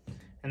through.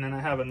 And then I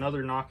have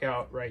another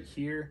knockout right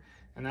here,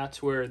 and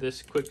that's where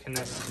this quick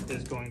connect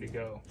is going to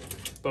go.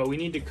 But we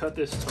need to cut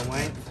this to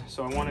length,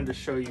 so I wanted to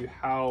show you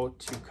how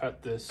to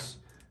cut this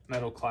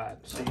metal clad.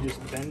 So you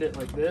just bend it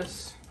like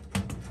this,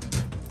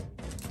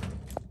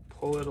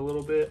 pull it a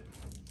little bit,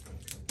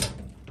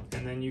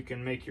 and then you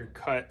can make your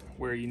cut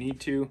where you need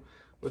to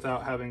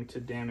without having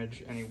to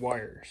damage any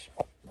wires.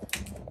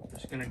 I'm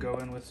just gonna go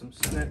in with some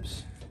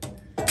snips,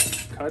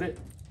 cut it.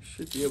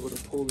 Should be able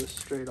to pull this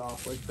straight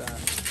off like that.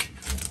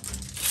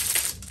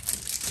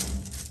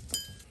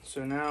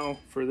 So now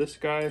for this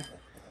guy,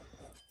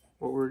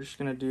 what we're just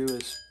gonna do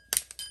is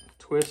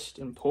twist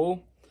and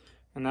pull,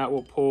 and that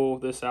will pull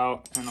this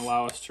out and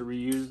allow us to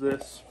reuse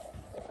this.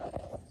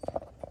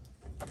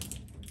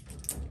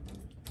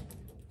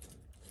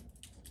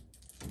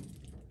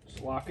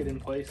 Just lock it in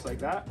place like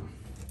that.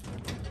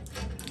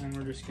 And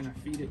we're just gonna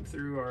feed it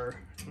through our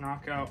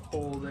knockout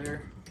hole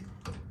there.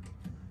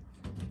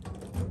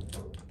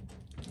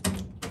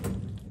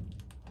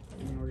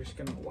 And we're just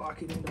gonna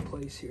lock it into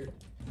place here.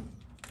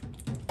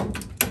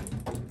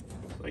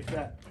 Like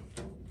that.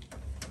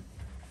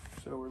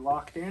 So we're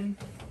locked in.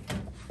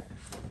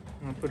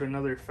 I'm gonna put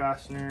another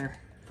fastener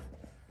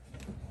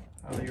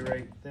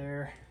right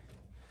there.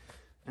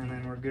 And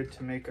then we're good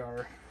to make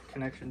our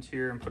connections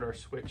here and put our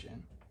switch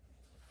in.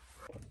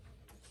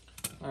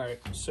 All right,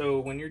 so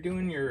when you're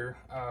doing your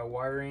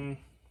wiring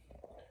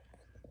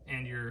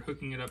and you're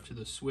hooking it up to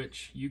the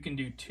switch, you can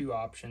do two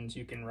options.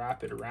 You can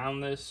wrap it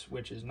around this,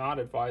 which is not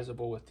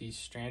advisable with these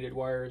stranded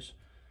wires.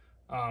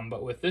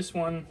 But with this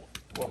one,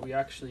 what we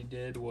actually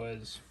did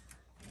was,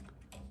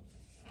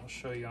 I'll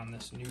show you on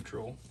this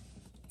neutral,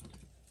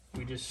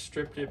 we just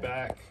stripped it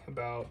back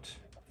about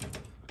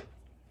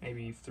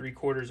maybe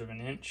 3/4 of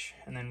an inch,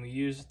 and then we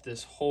used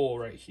this hole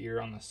right here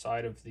on the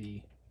side of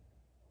the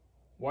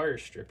wire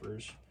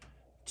strippers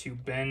to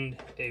bend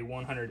a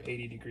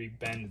 180-degree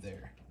bend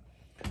there.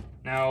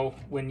 Now,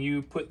 when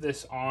you put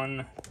this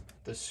on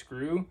the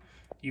screw,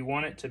 you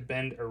want it to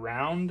bend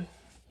around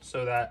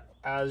so that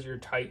as you're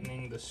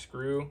tightening the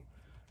screw,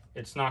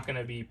 it's not going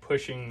to be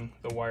pushing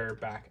the wire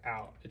back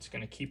out. It's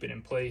going to keep it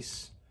in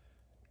place.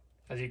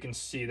 As you can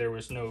see, there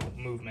was no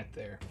movement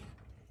there.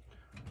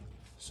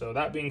 So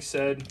that being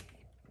said,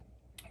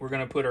 we're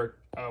going to put our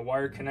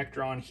wire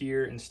connector on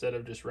here instead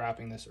of just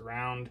wrapping this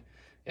around.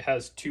 It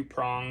has 2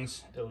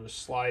 prongs. It'll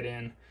just slide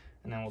in,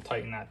 and then we'll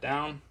tighten that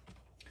down.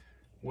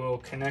 We'll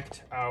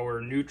connect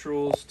our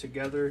neutrals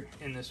together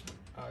in this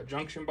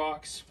junction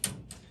box,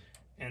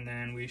 and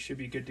then we should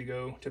be good to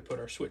go to put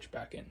our switch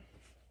back in.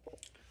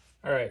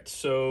 All right,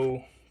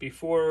 so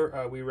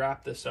before we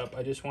wrap this up,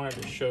 I just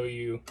wanted to show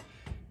you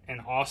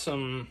an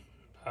awesome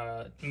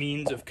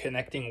means of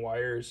connecting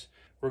wires.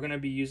 We're going to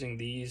be using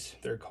these.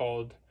 They're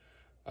called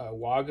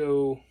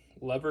Wago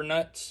lever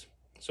nuts.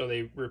 So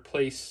they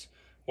replace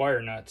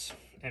wire nuts,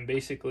 and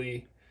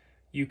basically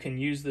you can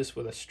use this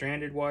with a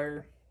stranded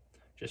wire,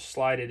 just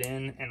slide it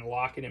in and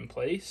lock it in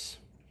place,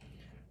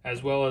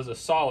 as well as a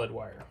solid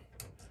wire.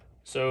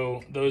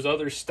 So those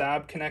other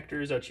stab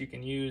connectors that you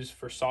can use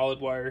for solid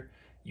wire,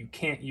 you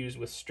can't use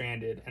with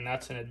stranded, and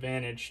that's an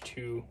advantage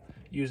to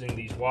using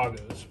these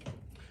Wagos.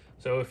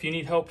 So if you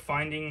need help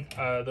finding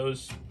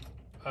those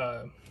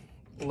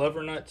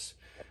lever nuts,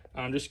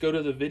 just go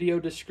to the video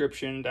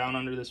description down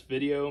under this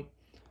video.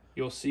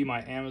 You'll see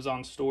my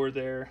Amazon store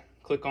there.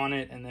 Click on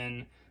it, and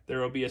then there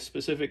will be a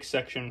specific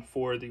section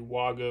for the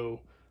Wago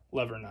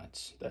lever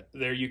nuts.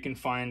 There you can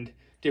find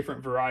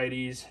different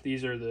varieties.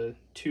 These are the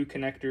 2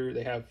 connector.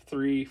 They have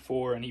 3,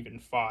 4, and even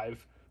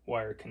 5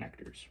 wire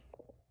connectors.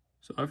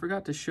 So I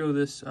forgot to show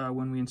this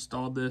when we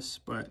installed this,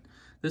 but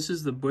this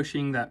is the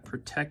bushing that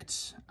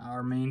protects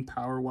our main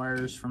power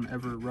wires from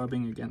ever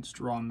rubbing against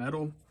raw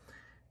metal.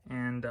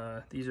 And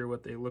these are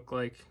what they look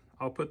like.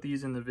 I'll put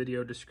these in the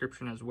video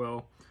description as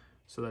well,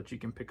 so that you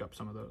can pick up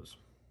some of those.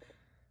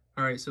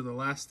 All right, so the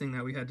last thing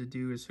that we had to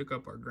do is hook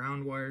up our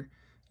ground wire.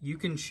 You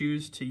can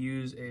choose to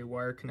use a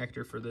wire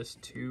connector for this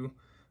too.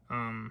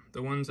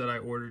 The ones that I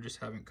ordered just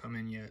haven't come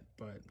in yet,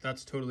 but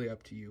that's totally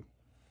up to you.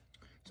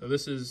 So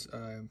this is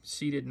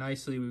seated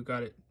nicely. We've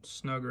got it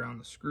snug around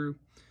the screw,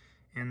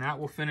 and that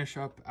will finish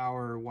up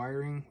our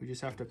wiring. We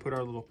just have to put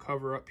our little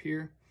cover up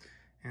here,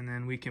 and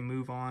then we can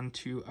move on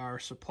to our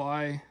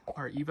supply,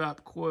 our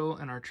evap coil,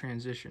 and our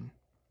transition.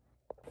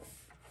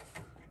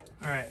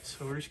 All right,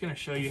 so we're just gonna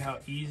show you how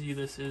easy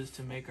this is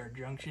to make our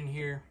junction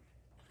here.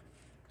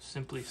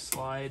 Simply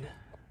slide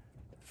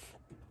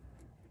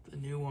the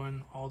new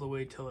one all the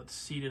way till it's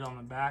seated on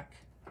the back.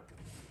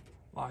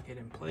 Lock it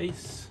in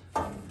place.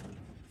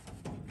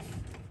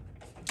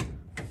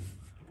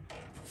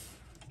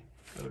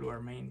 Go to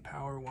our main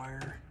power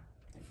wire.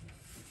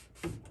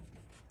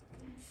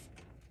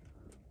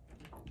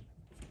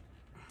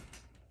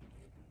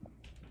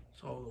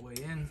 It's all the way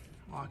in,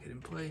 lock it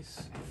in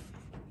place.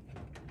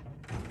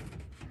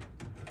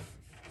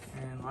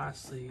 And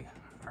lastly,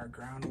 our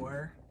ground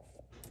wire.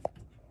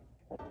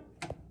 And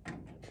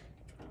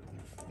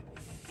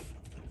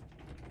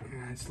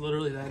it's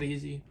literally that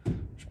easy.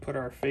 Just put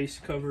our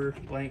face cover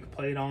blank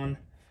plate on,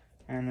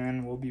 and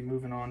then we'll be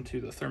moving on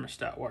to the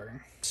thermostat wiring.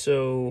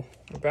 So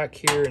we're back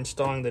here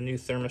installing the new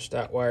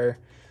thermostat wire.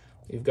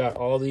 We've got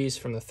all these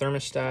from the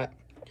thermostat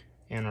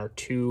and our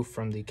 2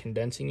 from the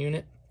condensing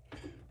unit.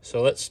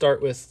 So let's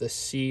start with the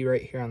C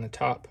right here on the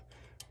top.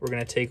 We're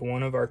going to take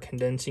one of our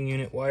condensing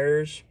unit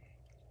wires,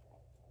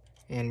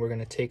 and we're going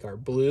to take our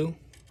blue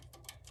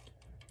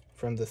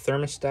from the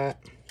thermostat.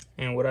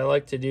 And what I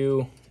like to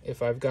do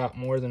if I've got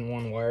more than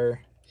one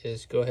wire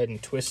is go ahead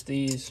and twist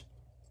these.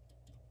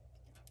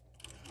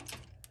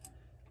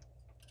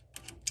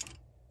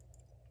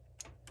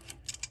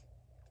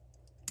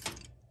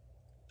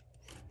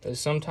 Because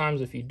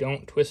sometimes if you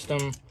don't twist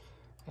them,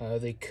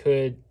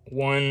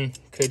 one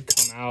could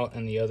come out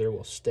and the other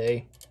will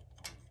stay.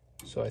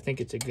 So I think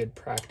it's a good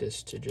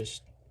practice to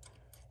just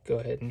go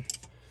ahead and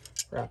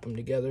wrap them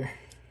together.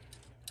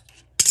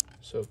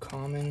 So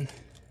common,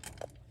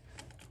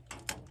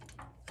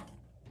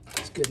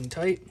 it's good and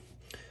tight.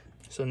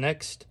 So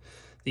next,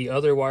 the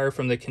other wire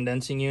from the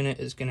condensing unit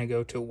is going to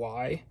go to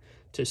Y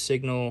to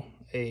signal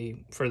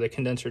for the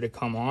condenser to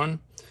come on,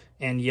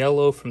 and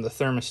yellow from the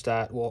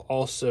thermostat will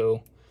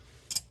also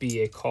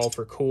be a call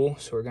for cool.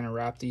 So we're going to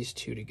wrap these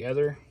 2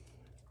 together.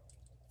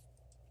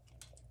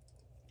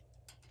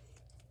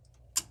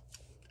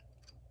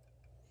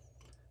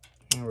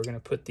 And we're going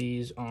to put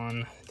these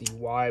on the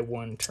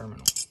Y1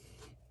 terminal.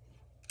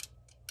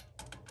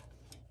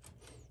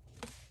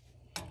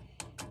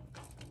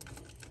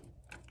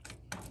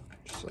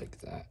 Just like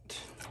that.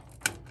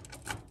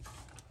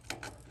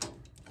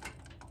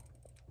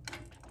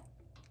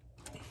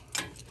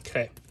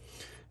 Okay,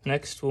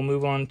 next we'll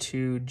move on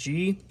to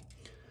G,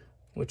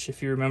 which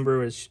if you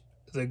remember is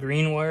the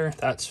green wire.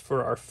 That's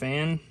for our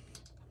fan.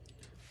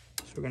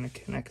 So we're going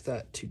to connect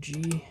that to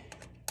G.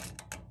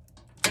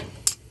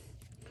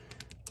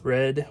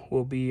 Red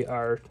will be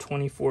our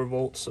 24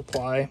 volt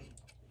supply.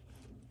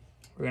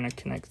 We're going to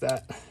connect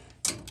that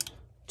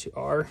to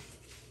R.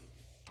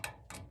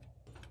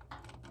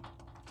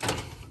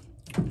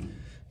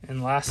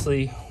 And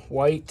lastly,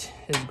 white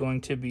is going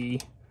to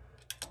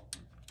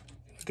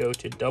go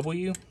to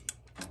W.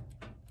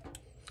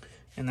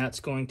 And that's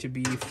going to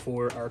be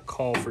for our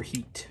call for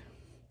heat.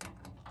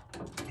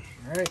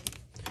 All right,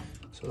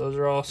 so those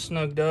are all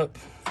snugged up.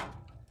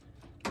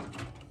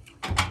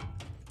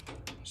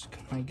 Just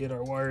kind of get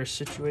our wires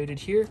situated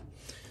here.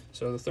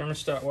 So the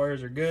thermostat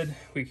wires are good.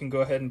 We can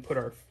go ahead and put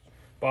our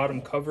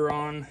bottom cover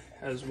on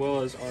as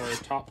well as our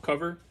top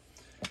cover.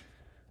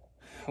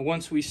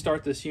 Once we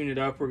start this unit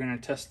up, we're going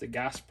to test the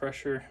gas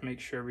pressure, make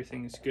sure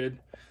everything is good,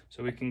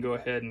 so we can go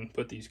ahead and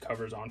put these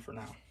covers on for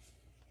now.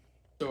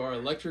 So our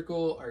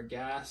electrical, our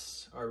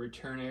gas, our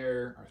return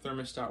air, our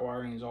thermostat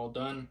wiring is all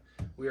done.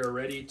 We are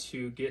ready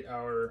to get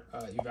our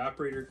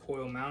evaporator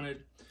coil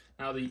mounted.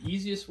 Now the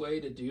easiest way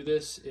to do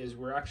this is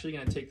we're actually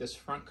going to take this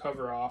front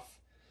cover off,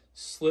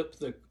 slip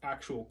the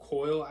actual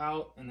coil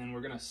out, and then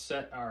we're going to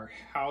set our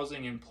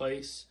housing in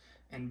place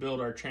and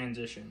build our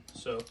transition.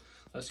 So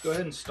let's go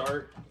ahead and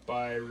start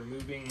by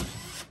removing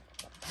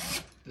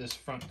this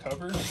front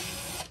cover.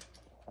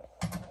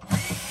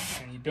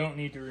 And you don't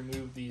need to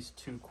remove these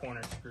two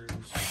corner screws.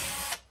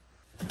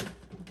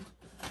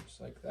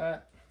 Just like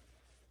that.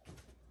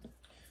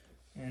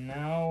 And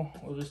now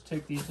we'll just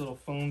take these little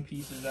foam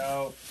pieces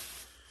out.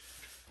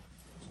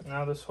 So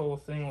now this whole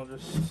thing will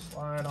just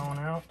slide on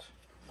out.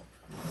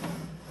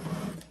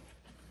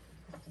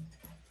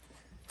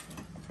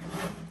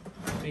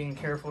 Being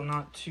careful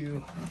not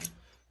to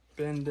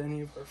bend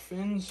any of our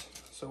fins.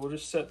 So we'll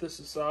just set this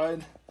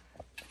aside.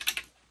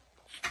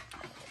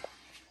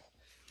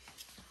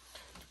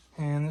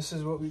 And this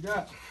is what we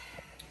got.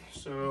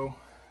 So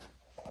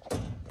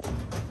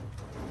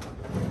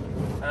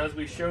as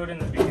we showed in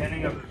the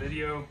beginning of the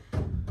video,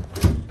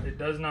 it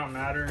does not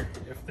matter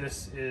if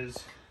this is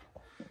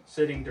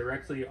sitting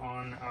directly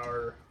on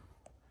our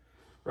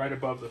right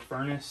above the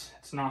furnace.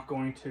 It's not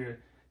going to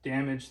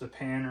damage the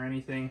pan or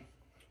anything.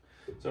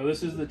 So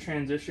this is the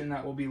transition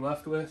that we'll be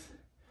left with.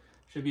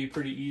 Should be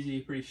pretty easy,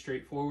 pretty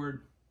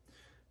straightforward.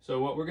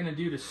 So what we're gonna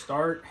do to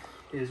start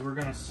is we're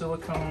gonna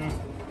silicone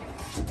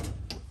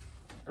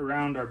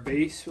around our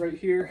base right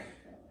here.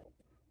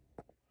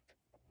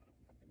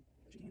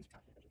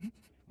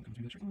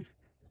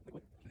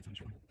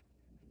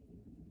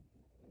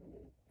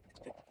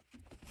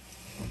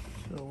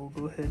 So we'll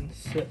go ahead and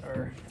set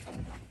our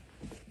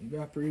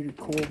evaporator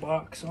coil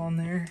box on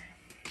there.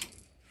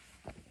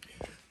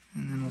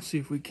 And then we'll see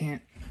if we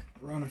can't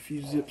run a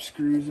few zip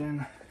screws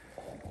in.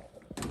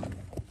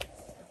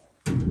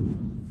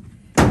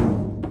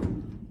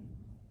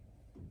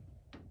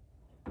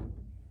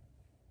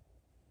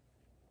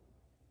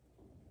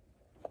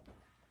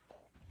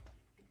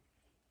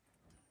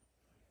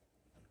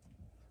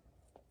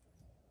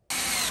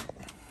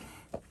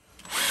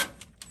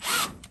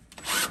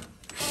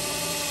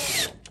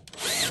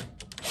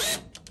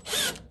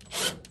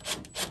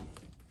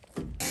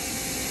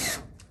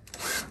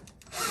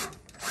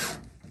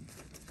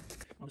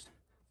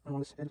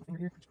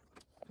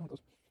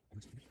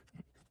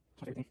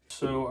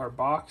 So our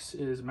box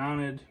is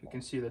mounted. You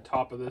can see the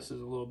top of this is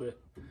a little bit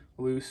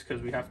loose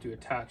because we have to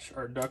attach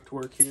our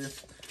ductwork here.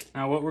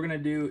 Now what we're going to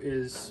do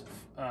is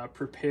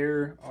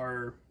prepare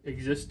our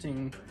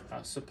existing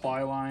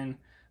supply line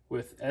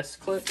with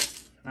S-clip.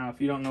 Now if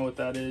you don't know what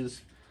that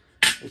is,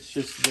 it's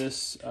just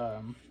this,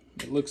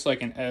 it looks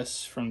like an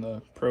S from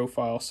the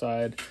profile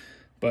side,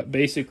 but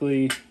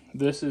basically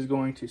this is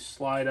going to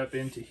slide up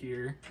into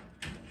here,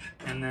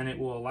 and then it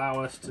will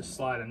allow us to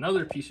slide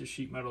another piece of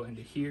sheet metal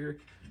into here,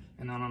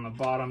 and then on the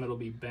bottom it'll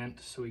be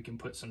bent so we can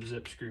put some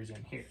zip screws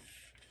in here.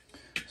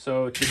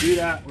 So to do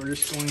that, we're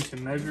just going to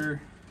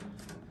measure.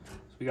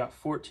 So we got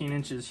 14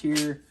 inches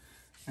here,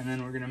 and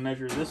then we're going to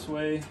measure this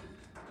way.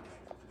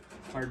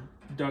 Our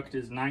duct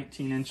is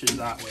 19 inches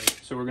that way,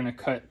 so we're going to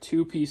cut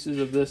two pieces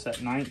of this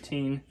at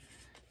 19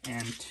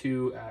 and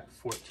two at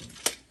 14.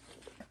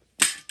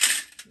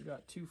 We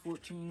got two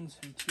 14s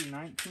and two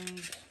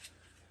 19s.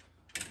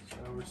 So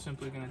we're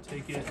simply going to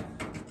take it,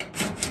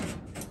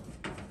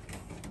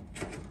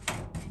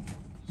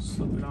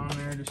 slip it on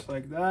there just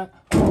like that.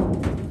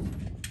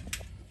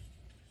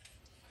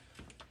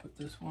 Put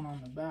this one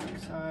on the back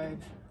side.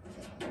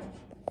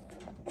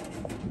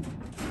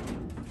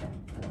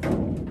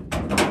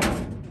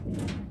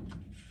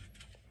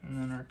 And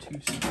then our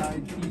two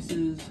side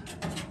pieces.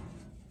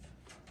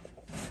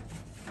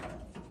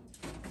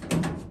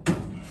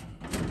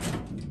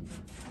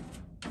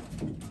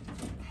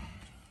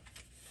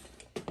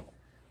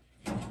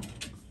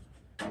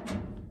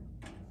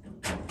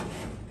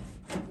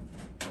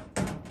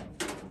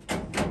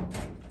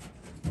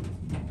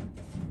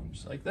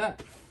 Like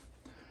that.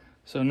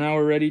 So now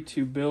we're ready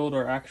to build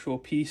our actual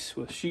piece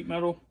with sheet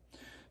metal.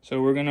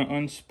 So we're going to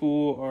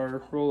unspool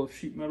our roll of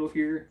sheet metal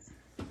here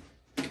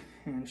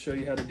and show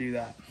you how to do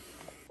that.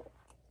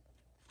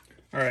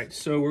 Alright,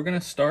 so we're going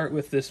to start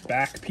with this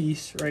back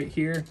piece right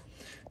here.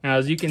 Now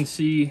as you can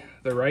see,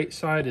 the right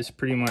side is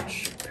pretty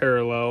much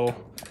parallel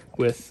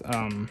with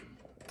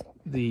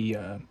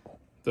the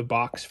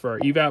box for our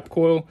evap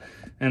coil,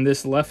 and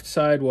this left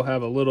side will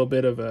have a little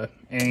bit of an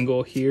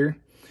angle here.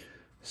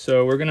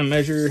 So we're going to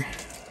measure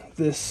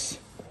this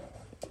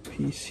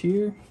piece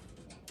here.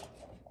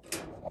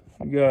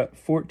 We got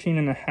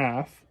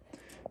 14.5,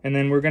 and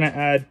then we're going to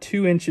add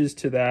 2 inches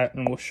to that,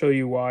 and we'll show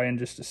you why in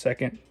just a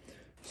second.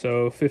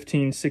 So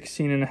 15,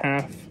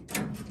 16.5,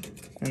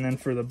 and then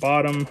for the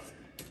bottom,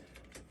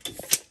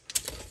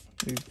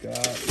 we've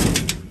got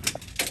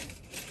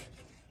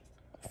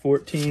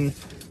 14,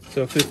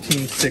 so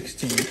 15,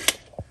 16.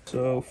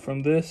 So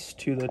from this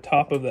to the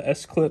top of the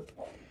S-clip,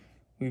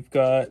 we're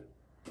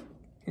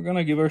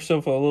gonna give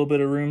ourselves a little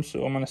bit of room,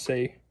 so I'm gonna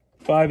say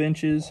 5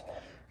 inches,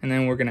 and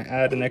then we're gonna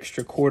add an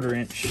extra 1/4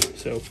 inch,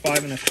 so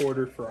 5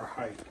 1/4 for our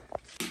height.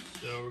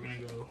 So we're gonna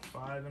go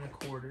 5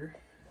 1/4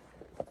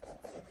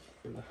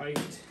 for the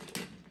height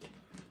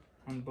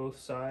on both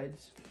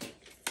sides.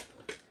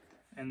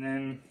 And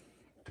then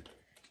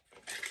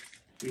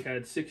we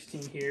had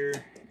 16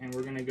 here, and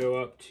we're gonna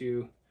go up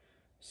to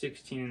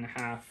 16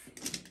 1/2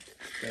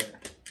 there.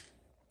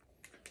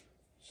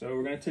 So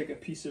we're gonna take a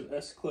piece of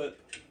S-clip,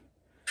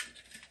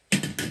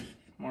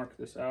 mark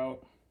this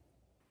out.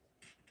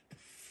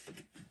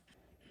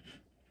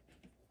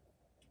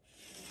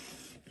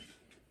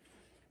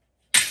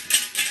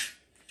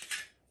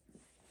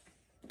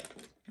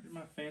 Here's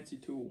my fancy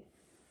tool.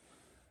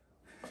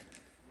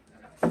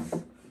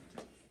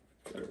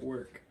 Let it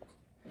work.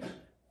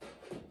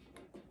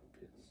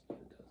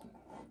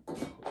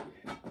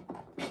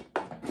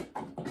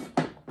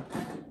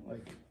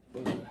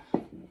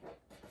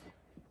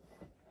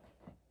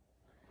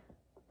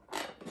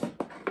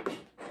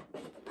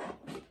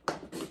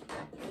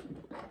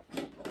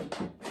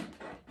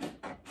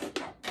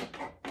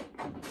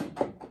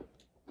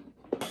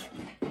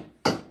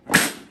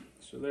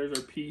 So there's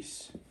our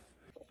piece.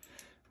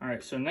 All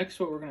right, so next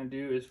what we're gonna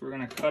do is we're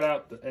gonna cut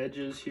out the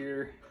edges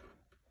here,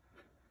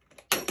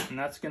 and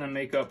that's gonna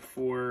make up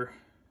for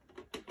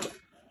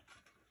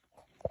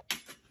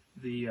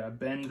the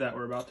bend that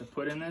we're about to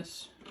put in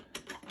this.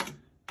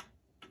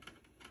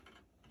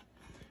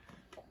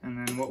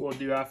 And then what we'll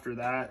do after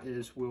that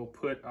is we'll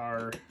put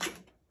our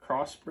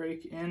cross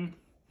break in,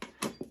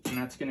 and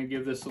that's gonna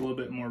give this a little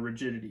bit more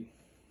rigidity.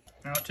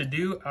 Now to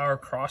do our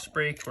cross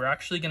break, we're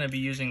actually gonna be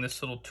using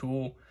this little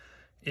tool.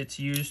 It's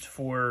used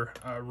for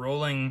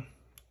rolling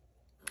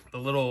the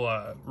little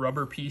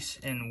rubber piece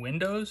in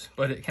windows,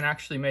 but it can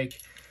actually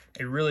make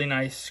a really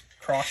nice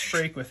cross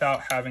break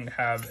without having to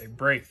have a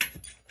break.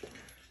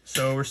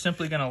 So we're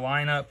simply gonna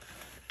line up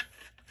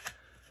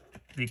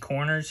the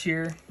corners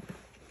here,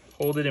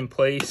 hold it in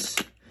place,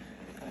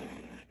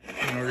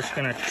 and we're just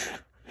gonna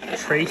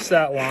trace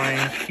that line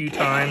a few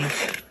times.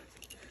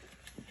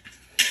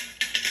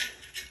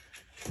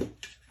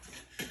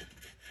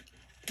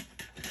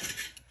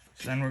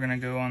 Then we're gonna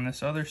go on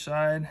this other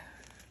side,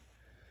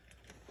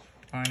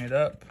 line it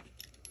up,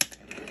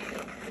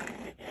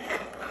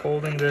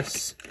 holding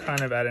this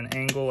kind of at an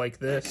angle like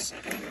this,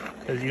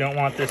 because you don't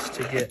want this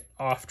to get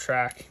off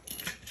track.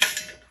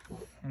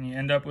 And you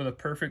end up with a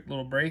perfect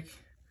little break,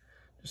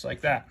 just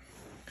like that.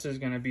 This is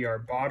gonna be our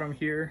bottom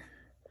here.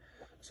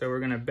 So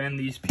we're gonna bend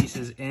these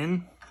pieces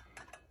in.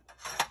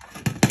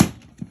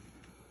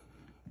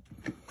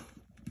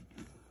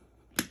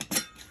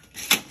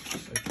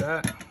 Just like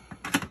that.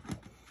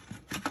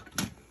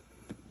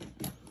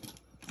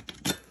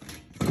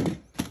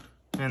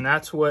 And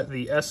that's what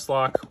the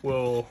S-lock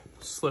will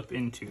slip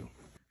into.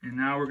 And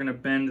now we're gonna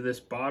bend this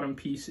bottom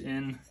piece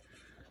in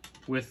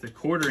with the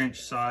 1/4 inch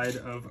side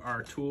of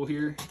our tool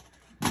here.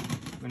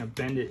 I'm gonna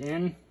bend it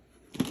in.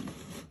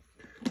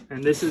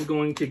 And this is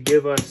going to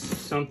give us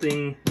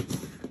something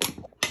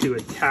to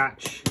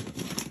attach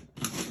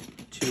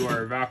to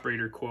our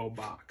evaporator coil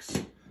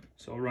box.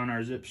 So we'll run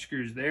our zip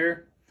screws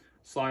there,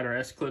 slide our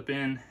S-clip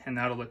in, and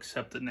that'll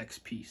accept the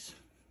next piece.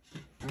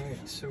 All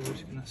right, so we're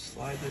just gonna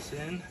slide this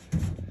in.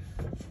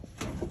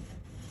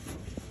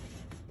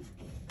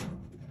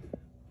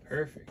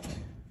 Perfect.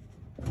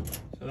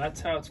 So that's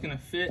how it's gonna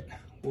fit.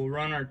 We'll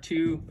run our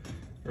 2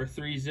 or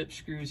 3 zip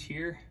screws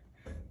here,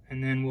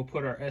 and then we'll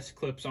put our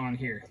S-clips on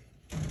here.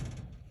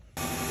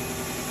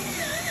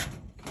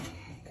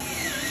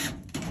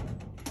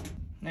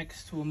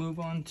 Next, we'll move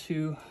on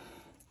to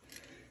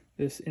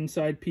this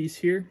inside piece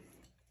here.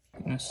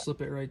 I'm gonna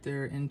slip it right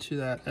there into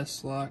that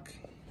S-lock.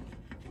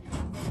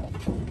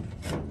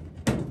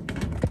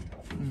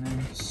 And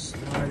then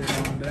slide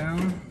it on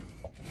down.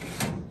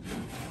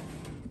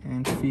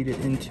 And feed it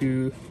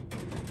into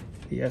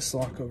the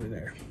S-lock over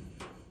there.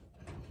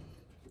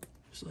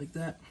 Just like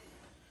that.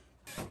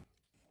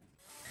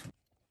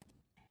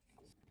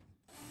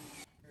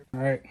 All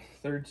right,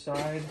 third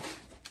side.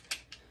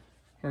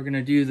 We're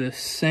gonna do the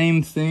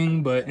same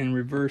thing, but in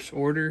reverse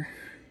order.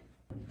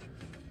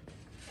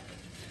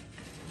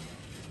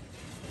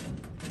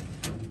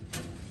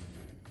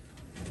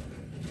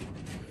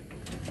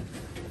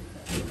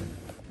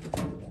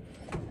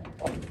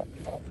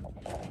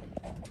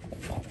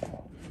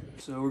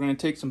 So we're gonna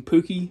take some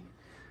Pookie,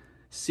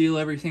 seal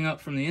everything up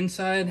from the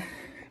inside,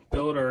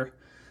 build our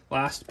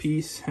last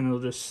piece, and it'll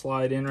just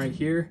slide in right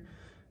here,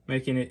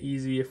 making it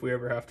easy if we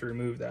ever have to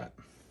remove that.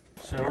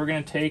 So we're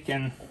gonna take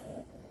and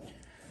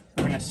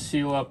we're gonna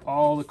seal up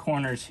all the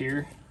corners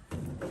here.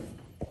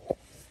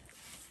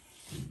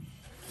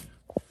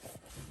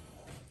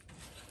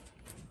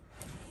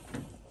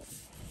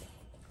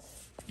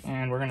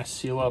 And we're gonna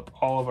seal up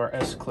all of our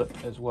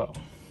S-clip as well.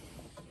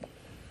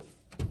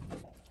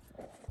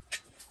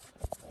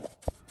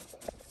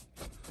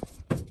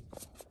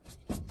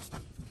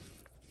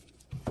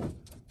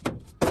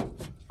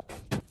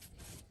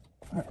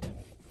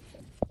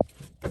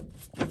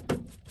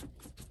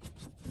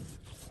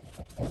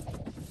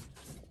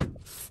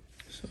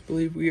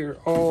 believe we are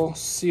all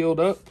sealed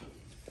up.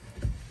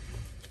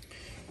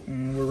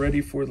 And we're ready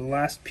for the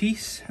last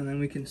piece, and then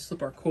we can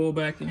slip our coil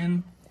back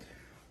in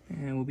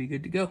and we'll be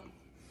good to go.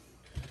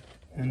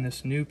 And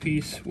this new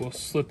piece will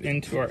slip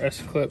into our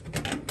S-clip.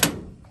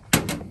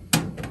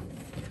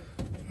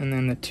 And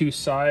then the two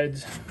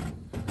sides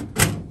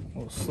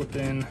will slip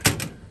in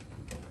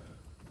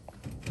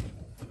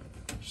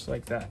just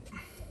like that.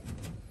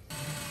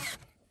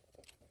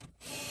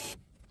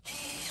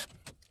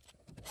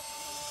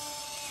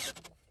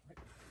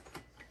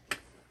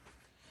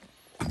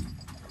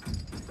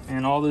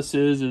 And all this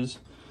is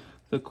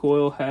the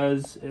coil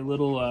has a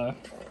little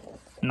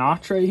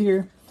notch right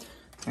here,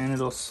 and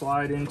it'll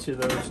slide into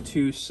those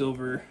two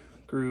silver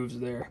grooves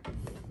there.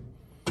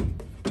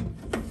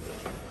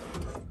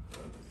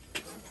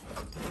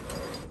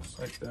 Just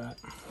like that.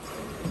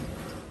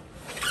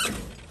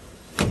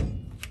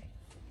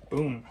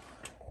 Boom.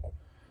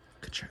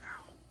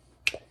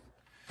 Ka-chow.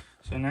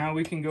 So now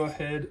we can go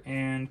ahead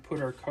and put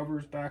our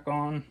covers back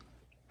on.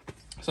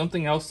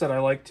 Something else that I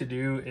like to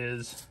do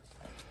is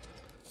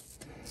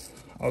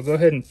I'll go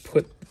ahead and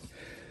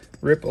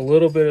rip a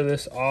little bit of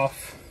this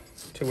off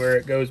to where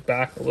it goes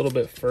back a little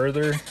bit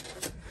further.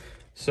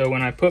 So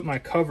when I put my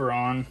cover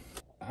on,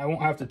 I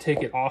won't have to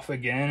take it off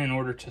again in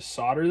order to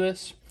solder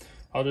this.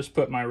 I'll just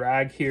put my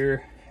rag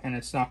here and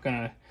it's not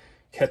gonna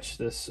catch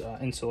this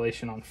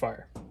insulation on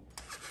fire.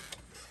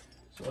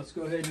 So let's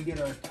go ahead and get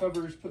our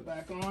covers put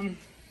back on.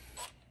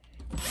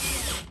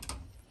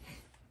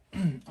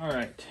 All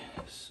right,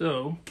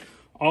 so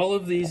all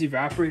of these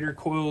evaporator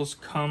coils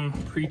come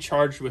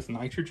pre-charged with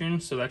nitrogen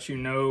so that you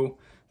know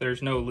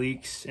there's no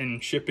leaks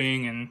in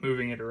shipping and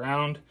moving it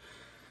around.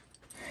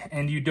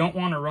 And you don't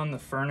want to run the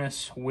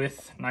furnace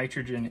with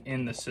nitrogen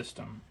in the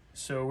system.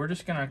 So we're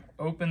just gonna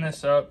open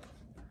this up.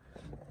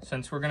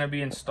 Since we're gonna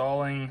be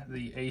installing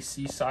the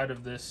AC side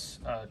of this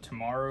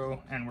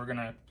tomorrow, and we're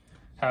gonna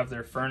have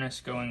their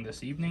furnace going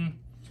this evening,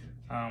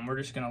 we're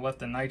just gonna let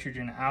the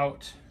nitrogen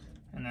out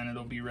and then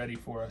it'll be ready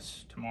for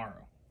us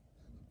tomorrow.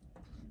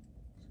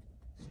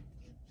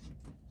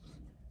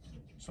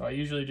 So I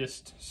usually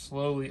just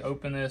slowly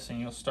open this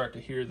and you'll start to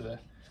hear the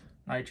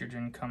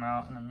nitrogen come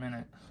out in a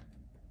minute.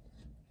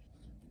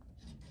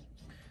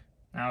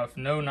 Now if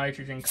no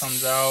nitrogen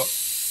comes out,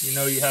 you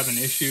know you have an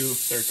issue.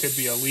 There could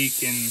be a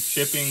leak in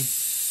shipping,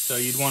 so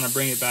you'd want to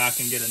bring it back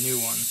and get a new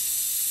one.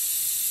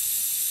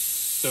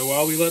 So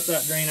while we let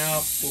that drain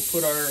out, we'll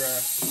put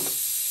our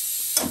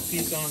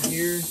piece on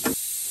here.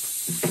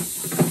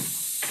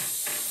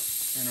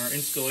 And our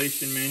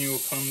installation manual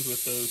comes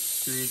with those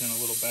screws in a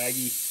little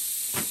baggie.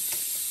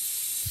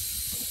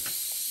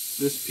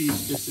 This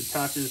piece just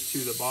attaches to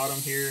the bottom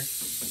here,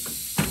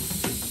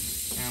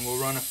 and we'll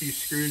run a few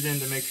screws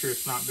in to make sure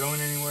it's not going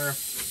anywhere.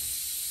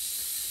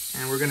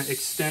 And we're going to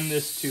extend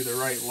this to the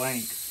right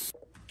length.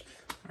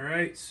 All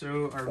right,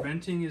 so our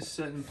venting is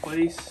set in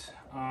place.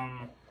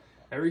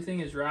 Everything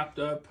is wrapped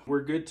up.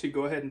 We're good to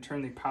go ahead and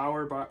turn the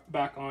power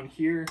back on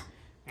here,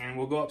 and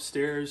we'll go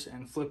upstairs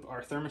and flip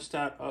our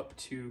thermostat up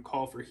to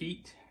call for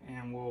heat,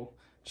 and we'll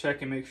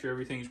check and make sure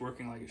everything's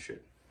working like it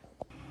should.